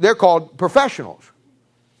they're called professionals.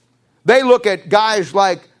 They look at guys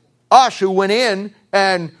like us who went in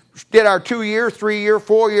and did our 2-year, 3-year,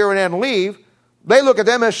 4-year, and then leave. They look at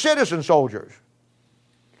them as citizen soldiers.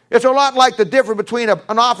 It's a lot like the difference between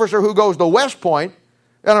an officer who goes to West Point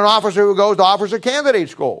and an officer who goes to officer candidate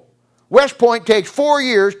school. West Point takes 4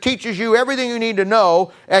 years, teaches you everything you need to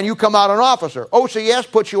know, and you come out an officer.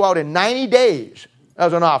 OCS puts you out in 90 days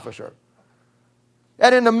as an officer.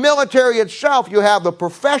 And in the military itself, you have the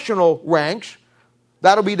professional ranks.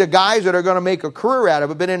 That'll be the guys that are going to make a career out of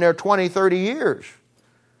it, been in there 20, 30 years.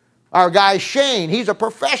 Our guy Shane, he's a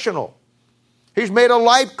professional. He's made a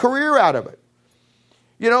life career out of it.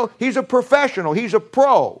 He's a professional. He's a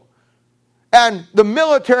pro. And the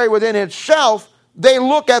military within itself, they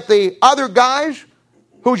look at the other guys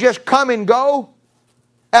who just come and go,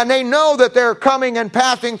 and they know that they're coming and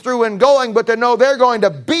passing through and going, but they know they're going to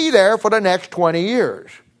be there for the next 20 years.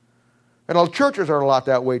 And all churches are a lot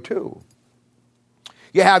that way too.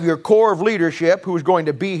 You have your core of leadership who's going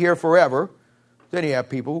to be here forever. Then you have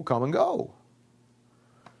people who come and go.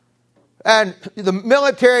 And the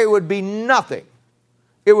military would be nothing.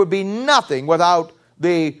 It would be nothing without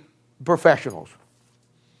the professionals.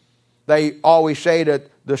 They always say that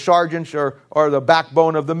the sergeants are the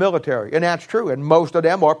backbone of the military. And that's true. And most of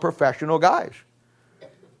them are professional guys.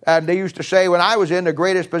 And they used to say when I was in, the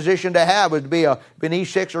greatest position to have would be an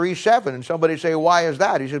E6 or E7. And somebody would say, why is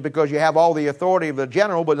that? He says, because you have all the authority of the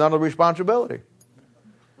general, but none of the responsibility.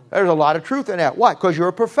 There's a lot of truth in that. Why? Because you're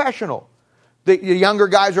a professional. The younger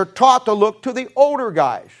guys are taught to look to the older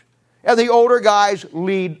guys. And the older guys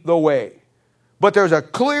lead the way. But there's a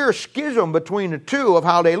clear schism between the two of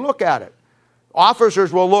how they look at it.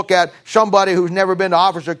 Officers will look at somebody who's never been to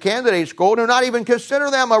officer candidate school and not even consider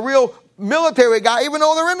them a real military guy, even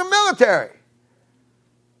though they're in the military.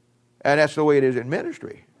 And that's the way it is in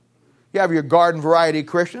ministry. You have your garden variety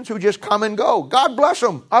Christians who just come and go. God bless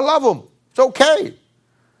them. I love them. It's okay.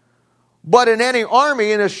 But in any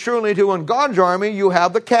army, and it's surely too in God's army, you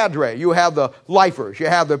have the cadre. You have the lifers. You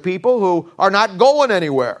have the people who are not going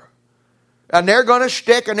anywhere. And they're going to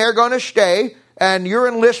stick and they're going to stay. And your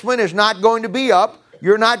enlistment is not going to be up.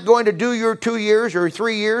 You're not going to do your 2 years or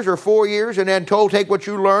 3 years or 4 years and then take what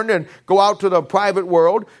you learned and go out to the private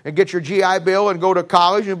world and get your GI Bill and go to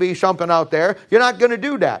college and be something out there. You're not going to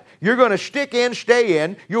do that. You're going to stick in, stay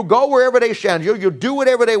in. You'll go wherever they send you. You'll do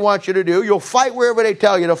whatever they want you to do. You'll fight wherever they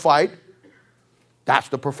tell you to fight. That's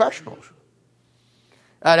the professionals.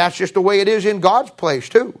 And that's just the way it is in God's place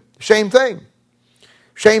too. Same thing.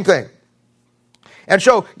 Same thing. And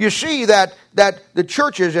so you see that the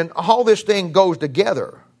churches and all this thing goes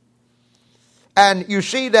together. And you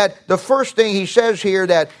see that the first thing he says here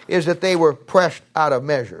is that they were pressed out of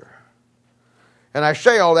measure. And I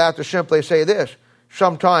say all that to simply say this.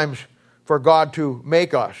 Sometimes for God to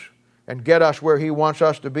make us and get us where he wants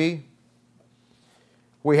us to be,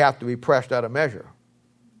 we have to be pressed out of measure.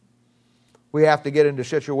 We have to get into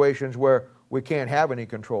situations where we can't have any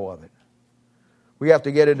control of it. We have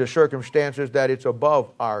to get into circumstances that it's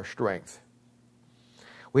above our strength.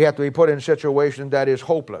 We have to be put in situations that is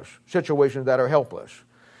hopeless, situations that are helpless,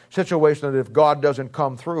 situations that if God doesn't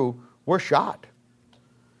come through, we're shot.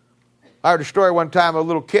 I heard a story one time of a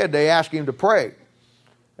little kid, they asked him to pray.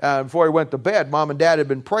 Before he went to bed, Mom and Dad had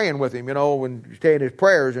been praying with him, when saying his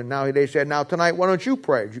prayers, and now they said, now tonight, why don't you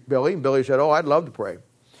pray, Billy? And Billy said, oh, I'd love to pray.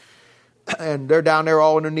 And they're down there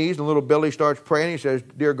all on their knees, and little Billy starts praying. He says,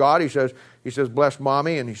 dear God, he says, bless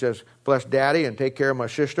Mommy, and he says, bless Daddy, and take care of my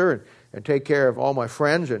sister, and take care of all my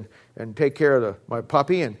friends, and take care of my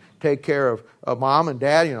puppy, and take care of Mom and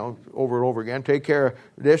Dad, over and over again. Take care of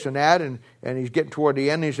this and that. And he's getting toward the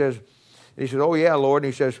end. He says, oh yeah, Lord.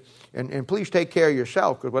 And he says, and please take care of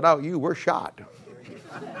yourself, because without you, we're shot.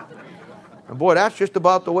 And boy, that's just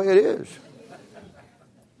about the way it is.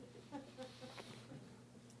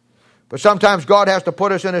 But sometimes God has to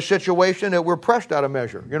put us in a situation that we're pressed out of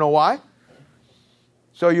measure. You know why?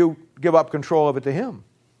 So you give up control of it to Him.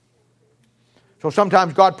 So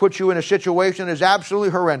sometimes God puts you in a situation that is absolutely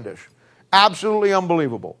horrendous, absolutely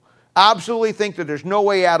unbelievable, absolutely think that there's no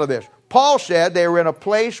way out of this. Paul said they were in a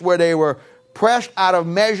place where they were pressed out of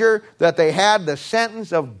measure, that they had the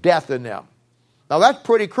sentence of death in them. Now that's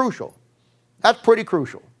pretty crucial. That's pretty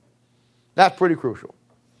crucial. That's pretty crucial.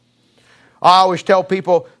 I always tell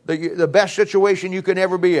people the best situation you can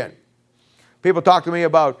ever be in. People talk to me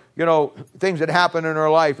about, things that happen in their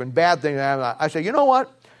life and bad things that happen. I say, you know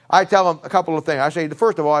what? I tell them a couple of things. I say,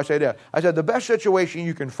 first of all, I say this. I said, the best situation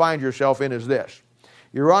you can find yourself in is this.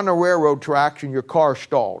 You're on the railroad tracks and your car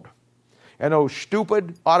stalled. And those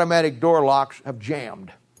stupid automatic door locks have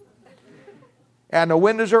jammed. And the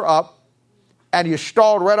windows are up. And you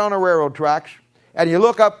stalled right on the railroad tracks. And you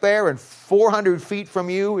look up there, and 400 feet from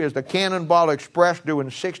you is the Cannonball Express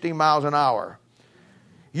doing 60 miles an hour.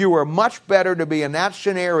 You are much better to be in that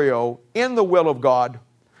scenario in the will of God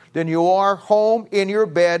than you are home in your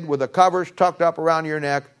bed with the covers tucked up around your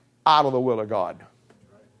neck out of the will of God.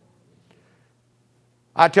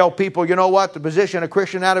 I tell people, you know what? The position a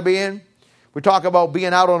Christian ought to be in? We talk about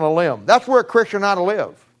being out on a limb. That's where a Christian ought to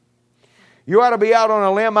live. You ought to be out on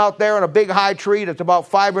a limb out there in a big high tree that's about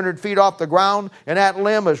 500 feet off the ground, and that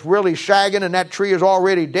limb is really sagging, and that tree is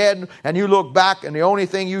already dead, and you look back, and the only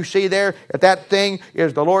thing you see there at that thing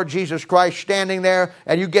is the Lord Jesus Christ standing there,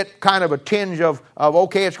 and you get kind of a tinge of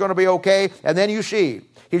okay, it's going to be okay, and then you see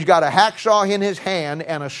He's got a hacksaw in His hand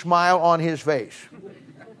and a smile on His face.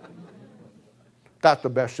 That's the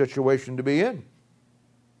best situation to be in.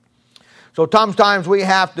 So sometimes we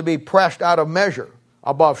have to be pressed out of measure,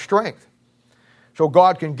 above strength, so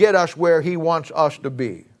God can get us where He wants us to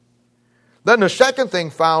be. Then the second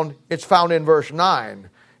thing it's found in verse 9.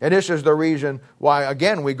 And this is the reason why,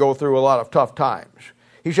 again, we go through a lot of tough times.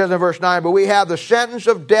 He says in verse 9, but we have the sentence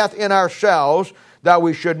of death in ourselves, that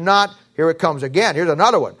we should not, here it comes again, here's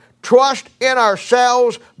another one, trust in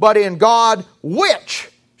ourselves, but in God, which,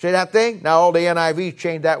 see that thing? Now all the NIVs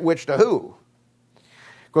changed that which to who?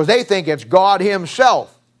 Because they think it's God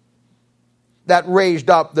Himself that raised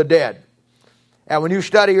up the dead. And when you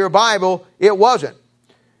study your Bible, it wasn't.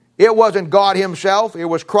 It wasn't God Himself. It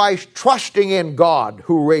was Christ trusting in God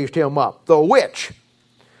who raised Him up. The which?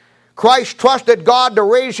 Christ trusted God to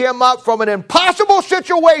raise Him up from an impossible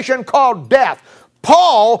situation called death.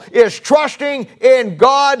 Paul is trusting in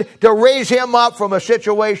God to raise him up from a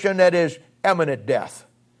situation that is imminent death.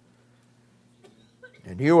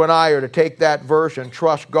 And you and I are to take that verse and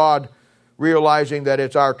trust God, realizing that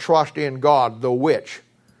it's our trust in God, the which,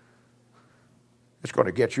 it's going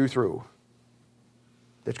to get you through.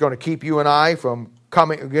 It's going to keep you and I from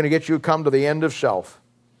going to get you to come to the end of self.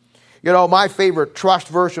 You know, my favorite trust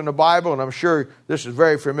verse in the Bible, and I'm sure this is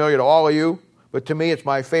very familiar to all of you, but to me it's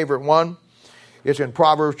my favorite one. It's in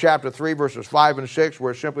Proverbs chapter 3, verses 5 and 6,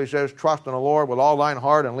 where it simply says, trust in the Lord with all thine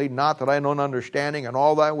heart, and lead not to thine own understanding, and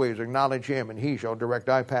all thy ways acknowledge Him, and He shall direct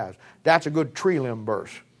thy paths. That's a good tree limb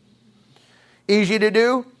verse. Easy to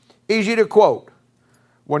do, easy to quote,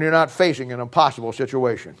 when you're not facing an impossible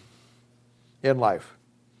situation in life.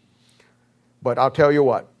 But I'll tell you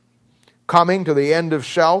what, coming to the end of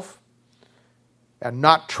self and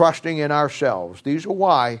not trusting in ourselves, these are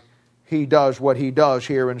why he does what he does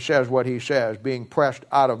here and says what he says, being pressed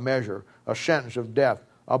out of measure, a sentence of death,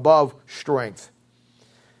 above strength.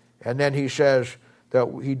 And then he says that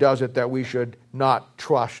he does it that we should not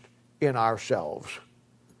trust in ourselves,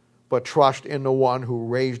 but trust in the one who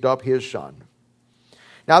raised up his Son.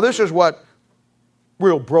 Now this is what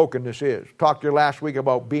real brokenness is. Talked to you last week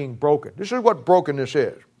about being broken. This is what brokenness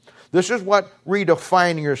is. This is what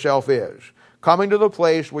redefining yourself is. Coming to the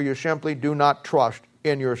place where you simply do not trust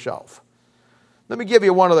in yourself. Let me give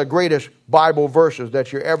you one of the greatest Bible verses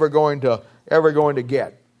that you're ever going to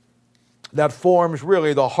get. That forms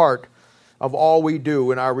really the heart of all we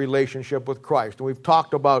do in our relationship with Christ. And we've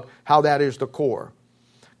talked about how that is the core.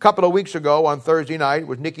 A couple of weeks ago on Thursday night, it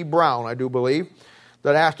was Nikki Brown, I do believe,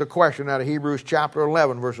 that asked a question out of Hebrews chapter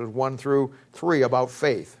 11, verses 1 through 3 about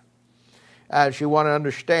faith. And she wanted to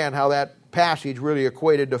understand how that passage really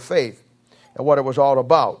equated to faith and what it was all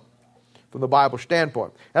about. from the Bible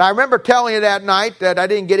standpoint. And I remember telling you that night that I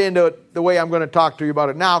didn't get into it the way I'm going to talk to you about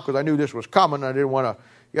it now because I knew this was coming. I didn't want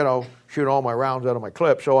to, shoot all my rounds out of my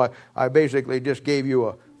clip. So I basically just gave you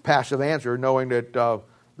a passive answer knowing that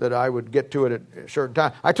that I would get to it at a certain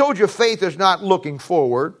time. I told you faith is not looking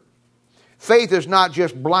forward. Faith is not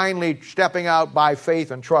just blindly stepping out by faith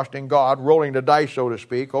and trusting God, rolling the dice, so to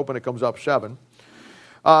speak, hoping it comes up 7.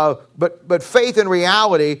 But faith in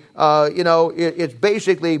reality, it's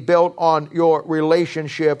basically built on your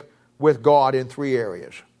relationship with God in 3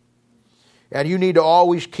 areas. And you need to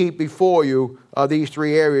always keep before you these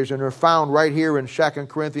 3 areas, and they're found right here in 2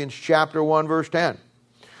 Corinthians chapter 1, verse 10.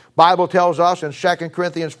 Bible tells us in 2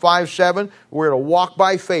 Corinthians 5:7, we're to walk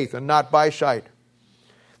by faith and not by sight.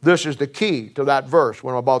 This is the key to that verse,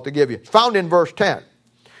 what I'm about to give you. It's found in verse 10.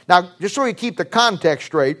 Now, just so you keep the context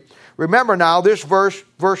straight, remember now this verse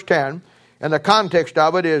 10, and the context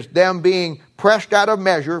of it is them being pressed out of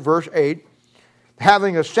measure, verse 8,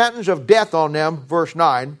 having a sentence of death on them, verse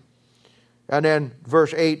 9, and then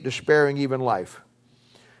verse 8, despairing even life.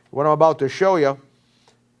 What I'm about to show you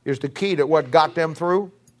is the key to what got them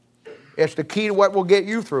through. It's the key to what will get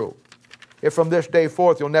you through. If from this day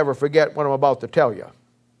forth you'll never forget what I'm about to tell you.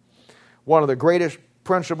 One of the greatest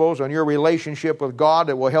principles on your relationship with God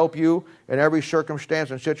that will help you in every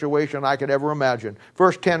circumstance and situation I could ever imagine.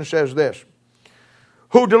 Verse 10 says this,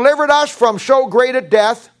 who delivered us from so great a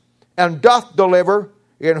death and doth deliver,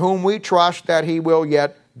 in whom we trust that he will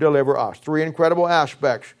yet deliver us. 3 incredible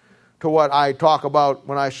aspects to what I talk about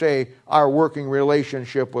when I say our working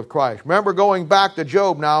relationship with Christ. Remember going back to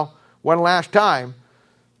Job now, one last time.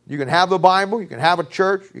 You can have the Bible, you can have a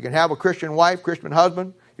church, you can have a Christian wife, Christian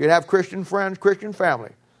husband, you can have Christian friends, Christian family.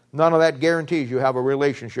 None of that guarantees you have a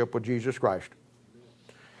relationship with Jesus Christ.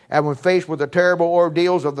 And when faced with the terrible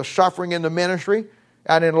ordeals of the suffering in the ministry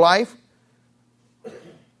and in life,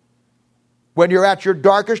 when you're at your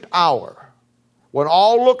darkest hour, when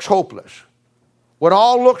all looks hopeless, when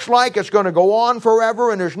all looks like it's going to go on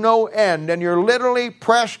forever and there's no end, and you're literally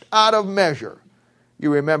pressed out of measure,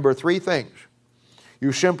 you remember 3 things.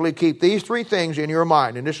 You simply keep these 3 things in your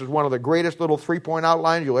mind. And this is one of the greatest little 3-point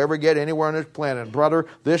outlines you'll ever get anywhere on this planet. And brother,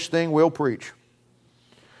 this thing will preach.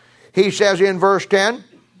 He says in verse 10,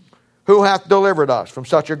 who hath delivered us from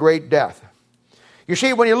such a great death? You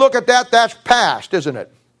see, when you look at that, that's past, isn't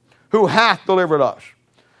it? Who hath delivered us?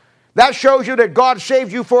 That shows you that God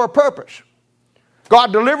saved you for a purpose.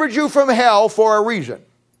 God delivered you from hell for a reason.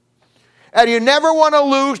 And you never want to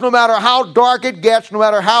lose, no matter how dark it gets, no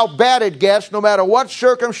matter how bad it gets, no matter what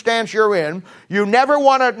circumstance you're in. You never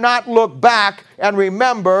want to not look back and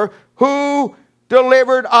remember who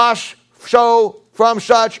delivered us from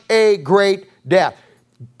such a great death.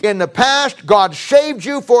 In the past, God saved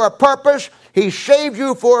you for a purpose. He saved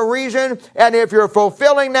you for a reason. And if you're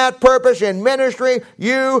fulfilling that purpose in ministry,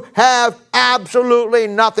 you have absolutely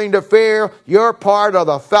nothing to fear. You're part of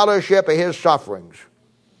the fellowship of his sufferings.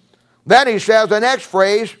 Then he says the next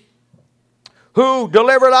phrase, who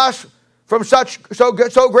delivered us from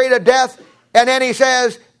so great a death, and then he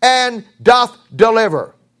says, and doth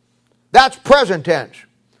deliver. That's present tense.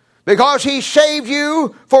 Because he saved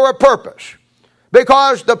you for a purpose.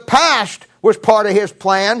 Because the past was part of his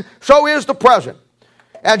plan, so is the present.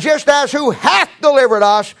 And just as who hath delivered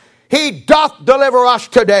us, he doth deliver us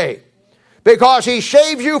today. Because he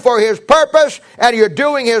saves you for his purpose and you're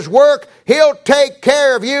doing his work, he'll take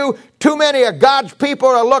care of you. Too many of God's people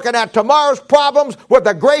are looking at tomorrow's problems with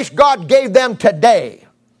the grace God gave them today.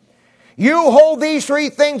 You hold these 3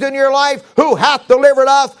 things in your life, who hath delivered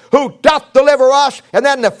us, who doth deliver us, and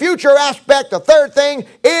then the future aspect, the 3rd thing,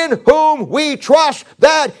 in whom we trust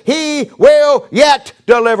that he will yet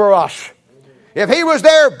deliver us. If he was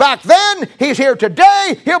there back then, he's here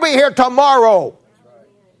today, he'll be here tomorrow.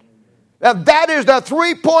 And that is the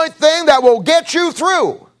 3-point thing that will get you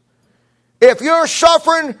through. If you're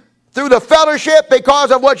suffering through the fellowship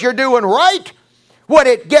because of what you're doing right, when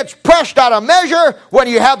it gets pressed out of measure, when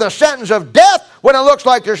you have the sentence of death, when it looks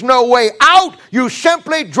like there's no way out, you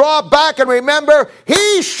simply draw back and remember,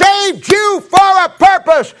 he saved you for a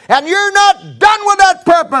purpose, and you're not done with that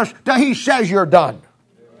purpose till he says you're done.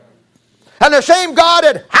 And the same God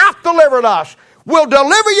that hath delivered us will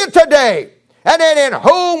deliver you today. And then in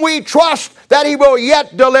whom we trust that he will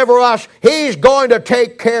yet deliver us, he's going to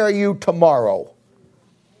take care of you tomorrow.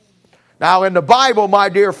 Now in the Bible, my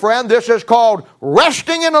dear friend, this is called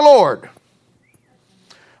resting in the Lord.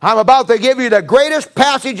 I'm about to give you the greatest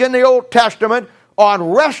passage in the Old Testament on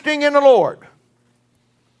resting in the Lord.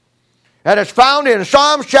 And it's found in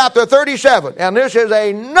Psalms chapter 37. And this is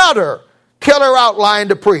another killer outline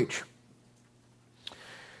to preach.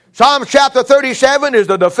 Psalm chapter 37 is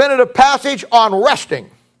the definitive passage on resting.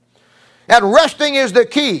 And resting is the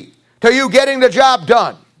key to you getting the job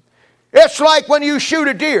done. It's like when you shoot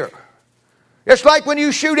a deer. It's like when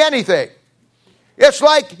you shoot anything. It's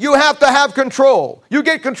like you have to have control. You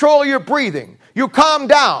get control of your breathing. You calm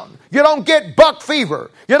down. You don't get buck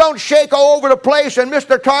fever. You don't shake all over the place and miss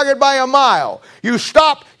the target by a mile. You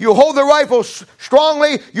stop. You hold the rifle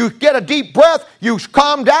strongly. You get a deep breath. You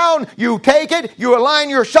calm down. You take it. You align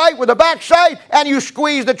your sight with the back sight and you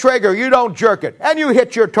squeeze the trigger. You don't jerk it. And you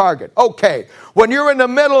hit your target. Okay. When you're in the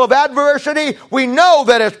middle of adversity, we know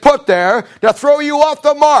that it's put there to throw you off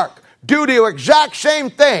the mark. Do the exact same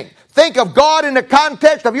thing. Think of God in the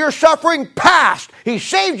context of your suffering past. He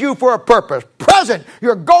saved you for a purpose. Present,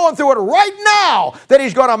 you're going through it right now that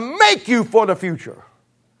He's going to make you for the future.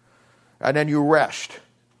 And then you rest.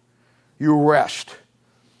 You rest.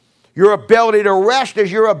 Your ability to rest is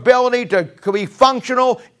your ability to be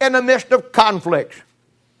functional in the midst of conflicts.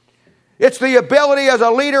 It's the ability as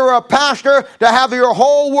a leader or a pastor to have your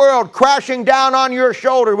whole world crashing down on your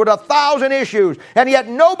shoulder with 1,000 issues, and yet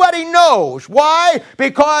nobody knows. Why?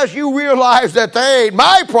 Because you realize that they ain't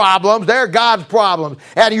my problems, they're God's problems.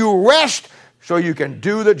 And you rest so you can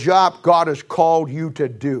do the job God has called you to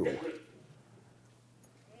do.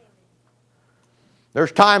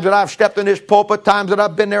 There's times that I've stepped in this pulpit, times that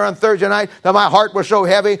I've been there on Thursday night, that my heart was so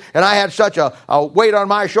heavy and I had such a weight on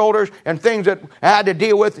my shoulders and things that I had to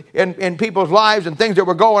deal with in people's lives and things that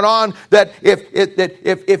were going on, that if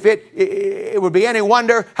it would be any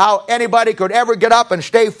wonder how anybody could ever get up and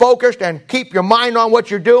stay focused and keep your mind on what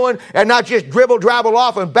you're doing and not just dribble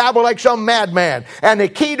off and babble like some madman. And the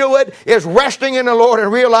key to it is resting in the Lord and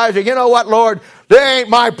realizing, you know what, Lord, they ain't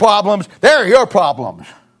my problems, they're your problems.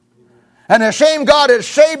 And the same God that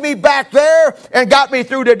saved me back there and got me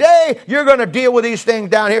through today, you're going to deal with these things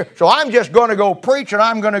down here. So I'm just going to go preach and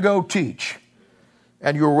I'm going to go teach.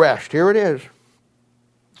 And you rest. Here it is.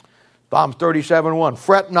 Psalm 37:1.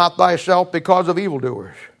 Fret not thyself because of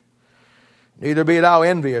evildoers, neither be thou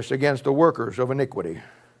envious against the workers of iniquity.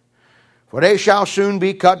 For they shall soon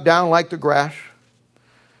be cut down like the grass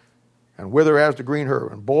and wither as the green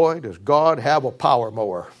herb. And boy, does God have a power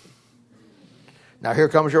mower. Now here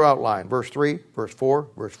comes your outline. Verse 3, verse 4,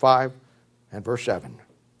 verse 5, and verse 7.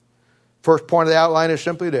 First point of the outline is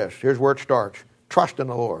simply this. Here's where it starts. Trust in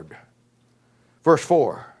the Lord. Verse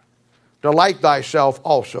 4, delight thyself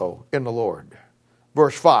also in the Lord.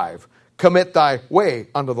 Verse 5, commit thy way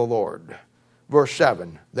unto the Lord. Verse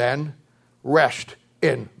 7, then rest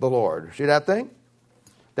in the Lord. See that thing?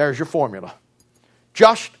 There's your formula.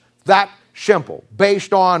 Just that simple.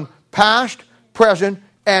 Based on past, present,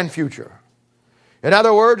 and future. In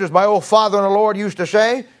other words, as my old father in the Lord used to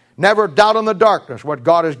say, never doubt in the darkness what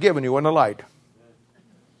God has given you in the light.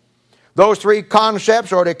 Those three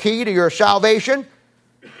concepts are the key to your salvation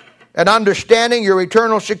and understanding your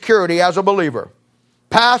eternal security as a believer.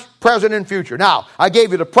 Past, present, and future. Now, I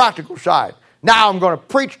gave you the practical side. Now I'm going to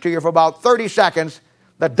preach to you for about 30 seconds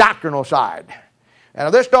the doctrinal side. And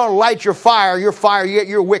if this don't light your fire, you get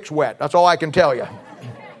your wicks wet. That's all I can tell you.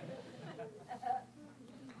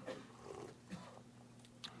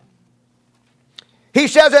 He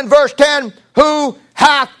says in verse 10, who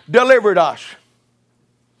hath delivered us?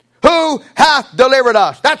 Who hath delivered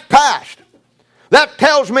us? That's past. That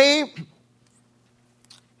tells me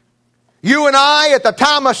you and I at the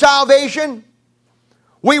time of salvation,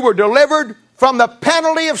 we were delivered from the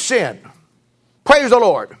penalty of sin. Praise the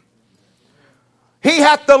Lord. He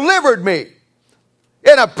hath delivered me.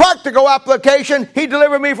 In a practical application, He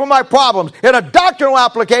delivered me from my problems. In a doctrinal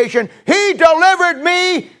application, He delivered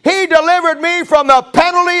me from the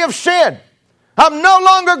penalty of sin. I'm no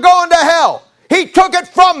longer going to hell. He took it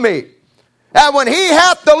from me. And when He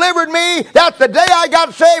hath delivered me, that's the day I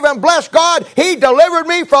got saved, and bless God, He delivered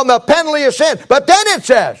me from the penalty of sin. But then it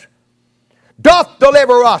says, doth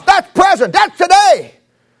deliver us. That's present. That's today.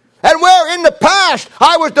 And where in the past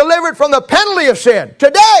I was delivered from the penalty of sin,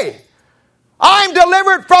 today I'm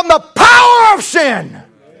delivered from the power of sin.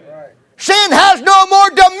 Sin has no more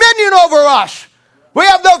dominion over us. We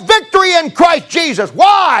have the victory in Christ Jesus.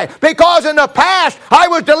 Why? Because in the past I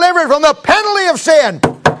was delivered from the penalty of sin.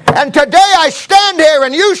 And today I stand here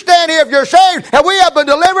and you stand here if you're saved, and we have been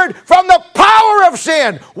delivered from the power of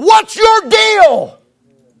sin. What's your deal?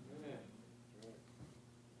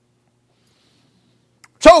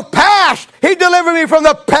 So past, He delivered me from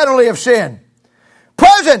the penalty of sin.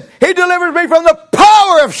 Present, He delivered me from the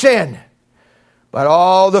power of sin. But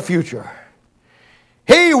all the future,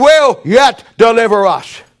 He will yet deliver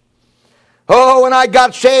us. Oh, when I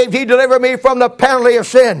got saved, He delivered me from the penalty of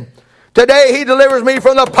sin. Today, He delivers me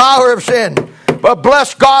from the power of sin. But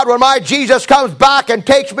bless God, when my Jesus comes back and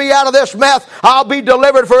takes me out of this mess, I'll be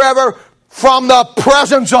delivered forever from the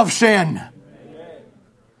presence of sin.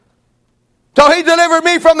 So He delivered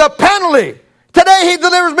me from the penalty. Today He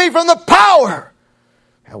delivers me from the power.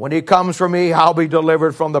 And when He comes for me, I'll be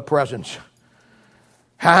delivered from the presence.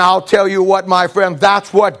 And I'll tell you what, my friend,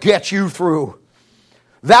 that's what gets you through.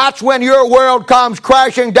 That's when your world comes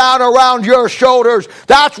crashing down around your shoulders.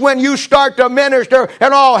 That's when you start to minister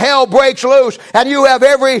and all hell breaks loose and you have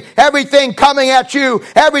everything coming at you,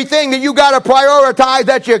 everything that you got to prioritize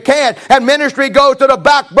that you can't, and ministry goes to the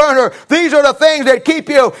back burner. These are the things that keep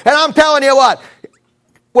you. And I'm telling you what,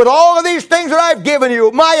 with all of these things that I've given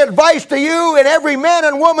you, my advice to you and every man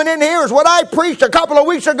and woman in here is what I preached a couple of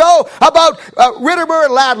weeks ago about Ritterber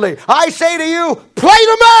and Ladley. I say to you, play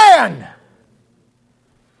the man.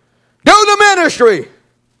 Do the ministry.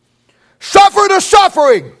 Suffer the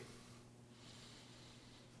suffering.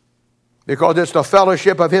 Because it's the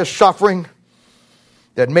fellowship of His suffering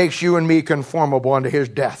that makes you and me conformable unto His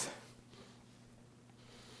death.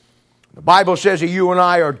 The Bible says that you and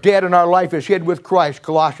I are dead and our life is hid with Christ,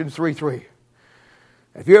 Colossians 3:3.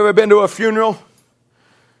 Have you ever been to a funeral?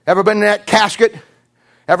 Ever been in that casket?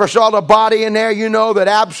 Ever saw the body in there? You know that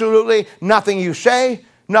absolutely nothing you say,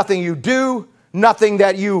 nothing you do, nothing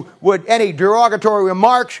that you would, any derogatory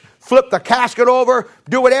remarks, flip the casket over,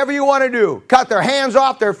 do whatever you want to do. Cut their hands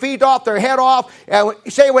off, their feet off, their head off, and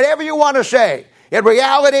say whatever you want to say. In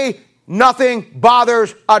reality, nothing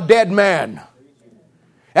bothers a dead man.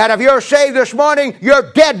 And if you're saved this morning,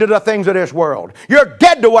 you're dead to the things of this world. You're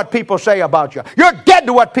dead to what people say about you. You're dead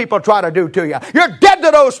to what people try to do to you. You're dead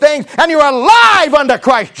to those things, and you're alive unto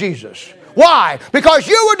Christ Jesus. Why? Because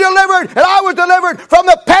you were delivered and I was delivered from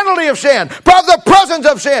the penalty of sin, from the presence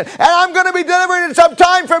of sin. And I'm going to be delivered in some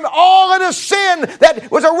time from all of the sin that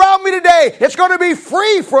was around me today. It's going to be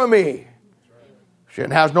free from me. Sin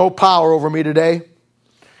has no power over me today.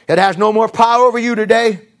 It has no more power over you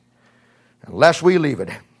today unless we leave it.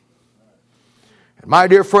 And my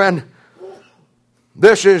dear friend,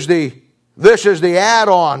 this is the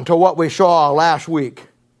add-on to what we saw last week.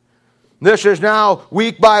 This is now,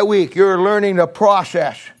 week by week, you're learning the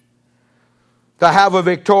process to have a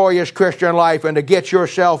victorious Christian life and to get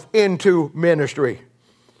yourself into ministry.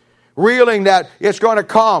 Reeling that it's going to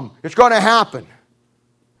come, it's going to happen.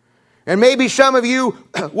 And maybe some of you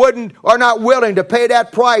are not willing to pay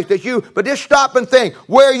that price but just stop and think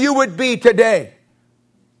where you would be today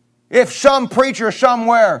if some preacher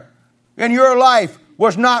somewhere in your life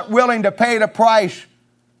was not willing to pay the price.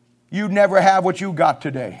 You'd never have what you got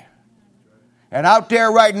today. And out there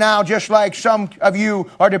right now, just like some of you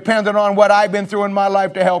are dependent on what I've been through in my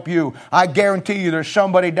life to help you, I guarantee you there's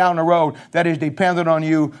somebody down the road that is dependent on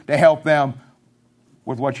you to help them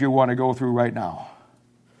with what you want to go through right now.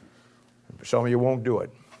 Some of you won't do it.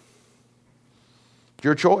 It's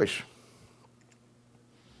your choice.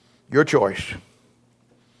 Your choice.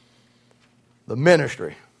 The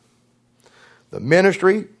ministry. The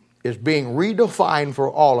ministry is being redefined for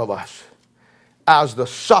all of us as the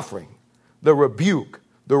suffering, the rebuke,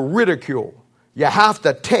 the ridicule you have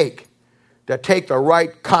to take the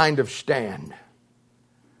right kind of stand.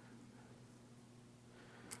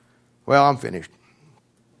 Well, I'm finished.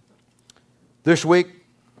 This week,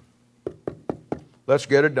 let's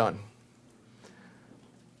get it done.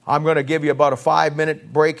 I'm going to give you about a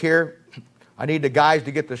 5-minute break here. I need the guys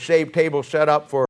to get the save table set up for